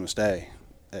Christmas Day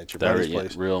at your buddy's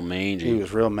place. Real mangy. He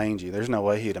was real mangy. There's no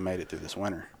way he'd have made it through this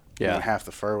winter. Yeah. I mean, half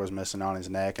the fur was missing on his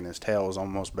neck, and his tail was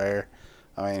almost bare.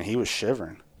 I mean, he was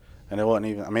shivering. And it wasn't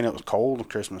even, it was cold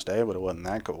Christmas Day, but it wasn't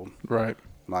that cold. Right.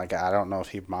 Like, I don't know if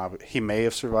he may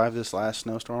have survived this last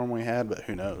snowstorm we had, but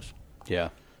who knows? Yeah.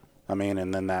 I mean,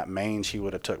 and then that mange he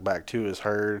would have took back to his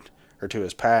herd or to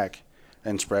his pack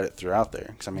and spread it throughout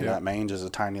there. Because, that mange is a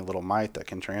tiny little mite that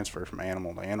can transfer from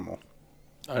animal to animal.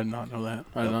 I did not know that.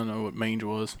 I did not know what mange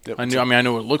was. Yep. I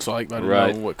know what it looks like, but I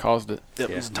didn't know what caused it. Yep.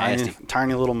 It's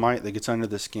tiny little mite that gets under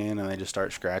the skin, and they just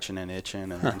start scratching and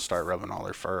itching and then start rubbing all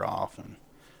their fur off. And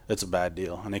it's a bad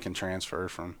deal. And it can transfer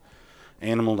from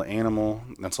animal to animal.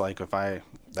 That's like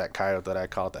that coyote that I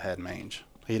caught that had mange.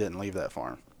 He didn't leave that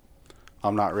farm.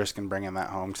 I'm not risking bringing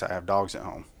that home because I have dogs at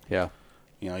home. Yeah.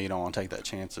 You don't want to take that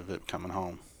chance of it coming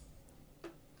home.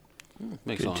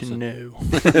 Makes Good to know.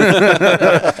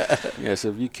 Yeah, so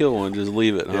if you kill one, just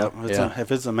leave it. Huh? Yep.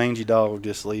 If it's a mangy dog,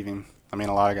 just leave him. A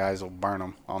lot of guys will burn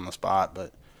them on the spot,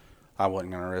 but I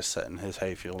wasn't going to risk setting his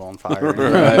hayfield on fire.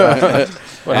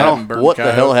 What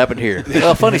the hell happened here?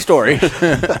 Funny story.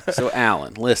 So,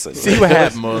 Alan, listen. See what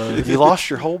happened was. If you lost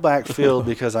your whole backfield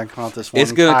because I caught this one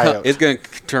coyote. It's going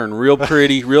to turn real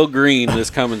pretty, real green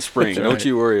this coming spring. Don't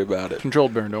you worry about it.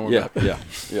 Controlled burn, don't worry about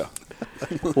it. Yeah.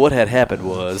 What had happened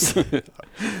was.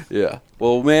 Yeah.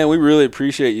 Well, man, we really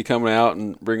appreciate you coming out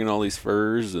and bringing all these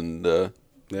furs. And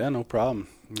yeah, no problem.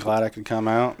 I'm glad I could come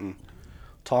out and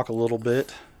talk a little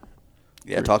bit.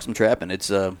 Yeah, talk some trapping.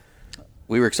 It's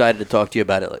we were excited to talk to you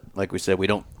about it. Like we said,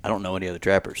 I don't know any other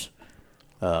trappers,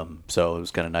 so it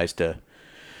was kind of nice to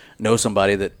know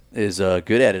somebody that is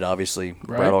good at it. Obviously,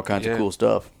 brought all kinds of cool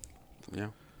stuff. Yeah,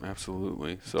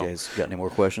 absolutely. So, you guys got any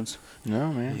more questions?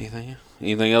 No, man.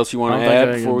 Anything else you want to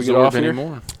add before we get off here?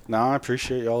 Anymore. No, I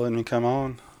appreciate y'all letting me come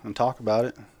on and talk about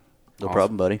it. No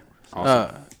problem, buddy.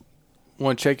 Awesome.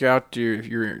 want to check you out, do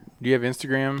you have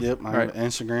Instagram? Yep, I have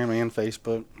Instagram and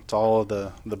Facebook. It's all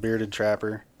the Bearded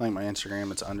Trapper. I think my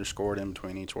Instagram, it's underscored in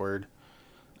between each word.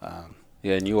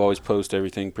 Yeah, and you always post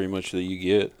everything pretty much that you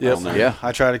get. Yep. Yeah,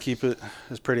 I try to keep it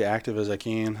as pretty active as I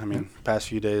can. I mean, past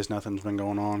few days, nothing's been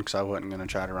going on because I wasn't going to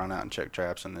try to run out and check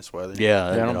traps in this weather. Yeah,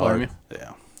 I don't blame you.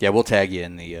 Yeah, we'll tag you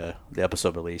in the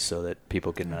episode release so that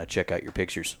people can check out your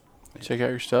pictures. Check out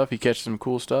your stuff. You catch some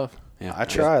cool stuff. Yeah, I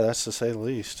try. That's to say the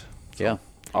least. Yeah.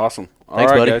 Awesome. Thanks, all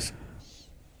right, buddy. Guys.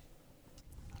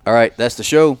 All right, that's the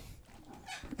show.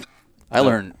 I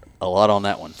learned a lot on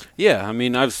that one. Yeah, I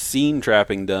mean, I've seen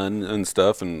trapping done and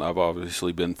stuff, and I've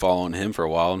obviously been following him for a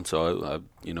while, and so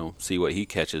I see what he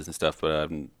catches and stuff, but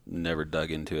I've never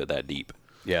dug into it that deep.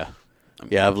 Yeah.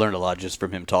 Yeah, I've learned a lot just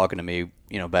from him talking to me,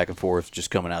 back and forth, just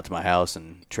coming out to my house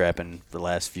and trapping the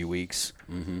last few weeks.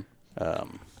 Mm-hmm.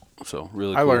 So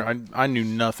really cool. I learned. I knew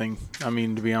nothing. I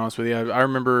mean, to be honest with you, I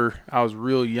remember I was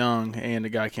real young, and a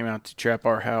guy came out to trap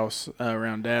our house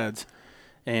around Dad's,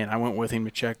 and I went with him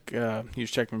to check. He was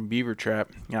checking a beaver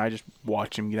trap, and I just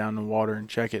watched him get out in the water and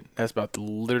check it. That's about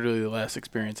literally the last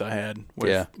experience I had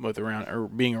with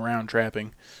being around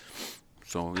trapping.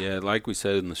 So yeah, like we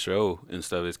said in the show and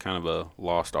stuff, it's kind of a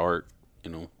lost art.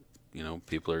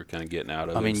 People are kind of getting out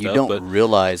of it. I mean, and you stuff, don't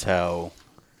realize how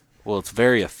well it's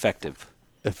very effective.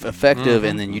 Effective,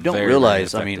 and then you don't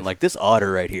realize. Very I mean, like this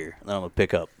otter right here that I'm gonna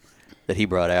pick up that he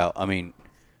brought out. I mean,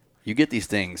 you get these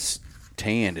things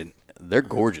tanned and they're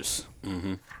gorgeous.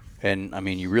 Mm-hmm. And I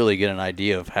mean, you really get an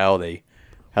idea of how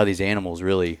these animals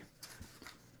really,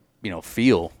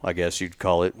 feel. I guess you'd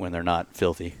call it when they're not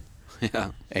filthy.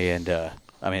 Yeah. And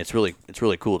I mean, it's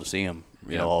really cool to see them.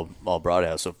 All brought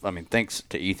out. So I mean, thanks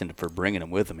to Ethan for bringing them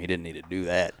with him. He didn't need to do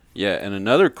that. Yeah, and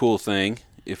another cool thing,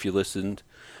 if you listened,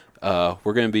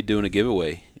 we're going to be doing a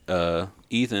giveaway.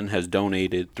 Ethan has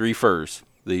donated 3 furs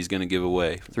that he's going to give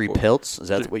away. 3 pelts? Is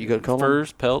that what you could call them?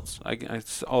 Furs, pelts.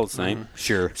 It's all the same. Mm-hmm.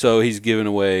 Sure. So he's giving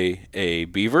away a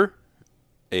beaver,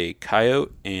 a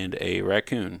coyote, and a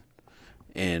raccoon.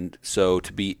 And so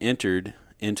to be entered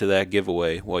into that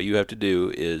giveaway, what you have to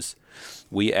do is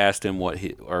we asked him what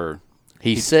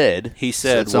he said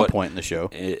at some point in the show.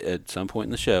 At some point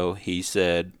in the show, he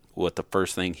said what the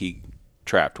first thing he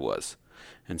trapped was.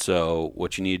 And so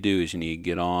what you need to do is you need to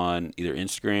get on either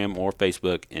Instagram or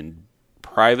Facebook and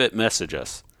private message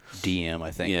us. DM,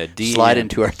 I think. Yeah, DM. Slide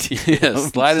into our DMs. Yeah,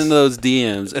 slide into those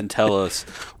DMs and tell us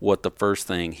what the first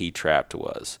thing he trapped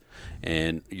was.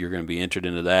 And you're going to be entered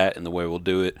into that, and the way we'll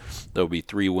do it, there'll be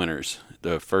 3 winners.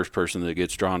 The first person that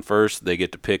gets drawn first, they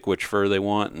get to pick which fur they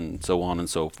want, and so on and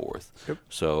so forth. Yep.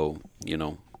 So,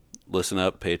 listen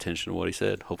up, pay attention to what he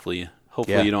said. Hopefully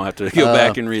you don't have to go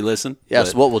back and re-listen. Yeah,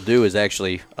 so what we'll do is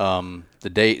actually the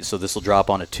date, so this will drop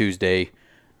on a Tuesday.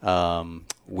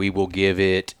 We will give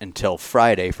it until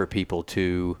Friday for people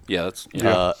to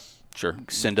sure.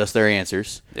 send us their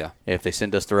answers. Yeah. If they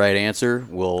send us the right answer,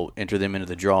 we'll enter them into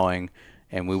the drawing,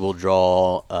 and we will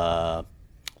draw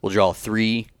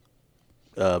 3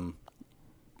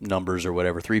 numbers or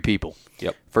whatever, 3 people.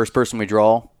 Yep. First person we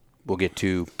draw, we'll get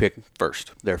to pick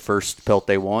first their first pelt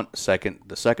they want,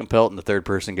 the second pelt, and the third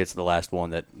person gets the last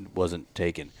one that wasn't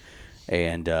taken.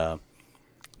 And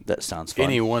that sounds fun.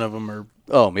 Any one of them are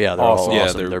they're all awesome.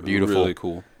 Yeah, they're beautiful. Really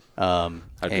cool. I'd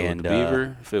go with the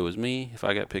beaver if it was me. If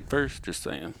I got picked first, just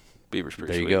saying, beaver's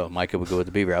pretty sweet. There you go. Micah would go with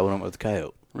the beaver. I went with the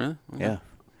coyote. Really? Okay. Yeah.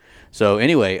 So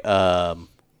anyway,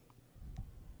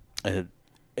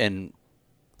 and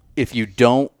if you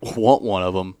don't want one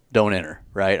of them, don't enter.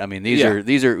 Right? I mean, these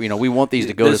are we want these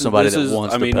to go to somebody that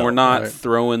wants. We're not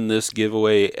throwing this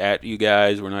giveaway at you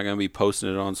guys. We're not going to be posting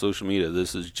it on social media.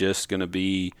 This is just going to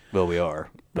be. Well, we are.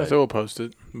 I still will post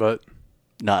it, but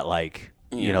not like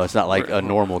it's not like a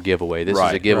normal giveaway. This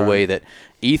is a giveaway that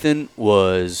Ethan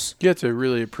was. You have to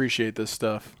really appreciate this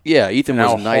stuff. Yeah, Ethan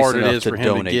was nice enough to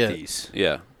donate these.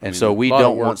 Yeah, and so we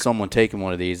don't want someone taking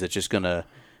one of these that's just gonna,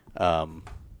 throw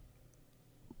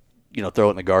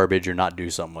it in the garbage or not do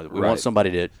something with it. We want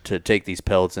somebody to take these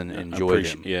pelts and enjoy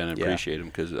them. Yeah, and appreciate them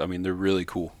because they're really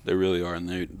cool. They really are, and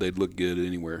they look good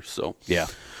anywhere. So yeah,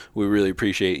 we really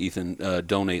appreciate Ethan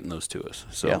donating those to us.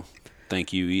 So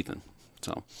thank you, Ethan.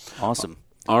 So awesome.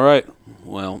 All right.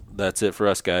 Well, that's it for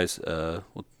us, guys.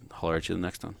 We'll holler at you the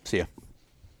next time. See ya.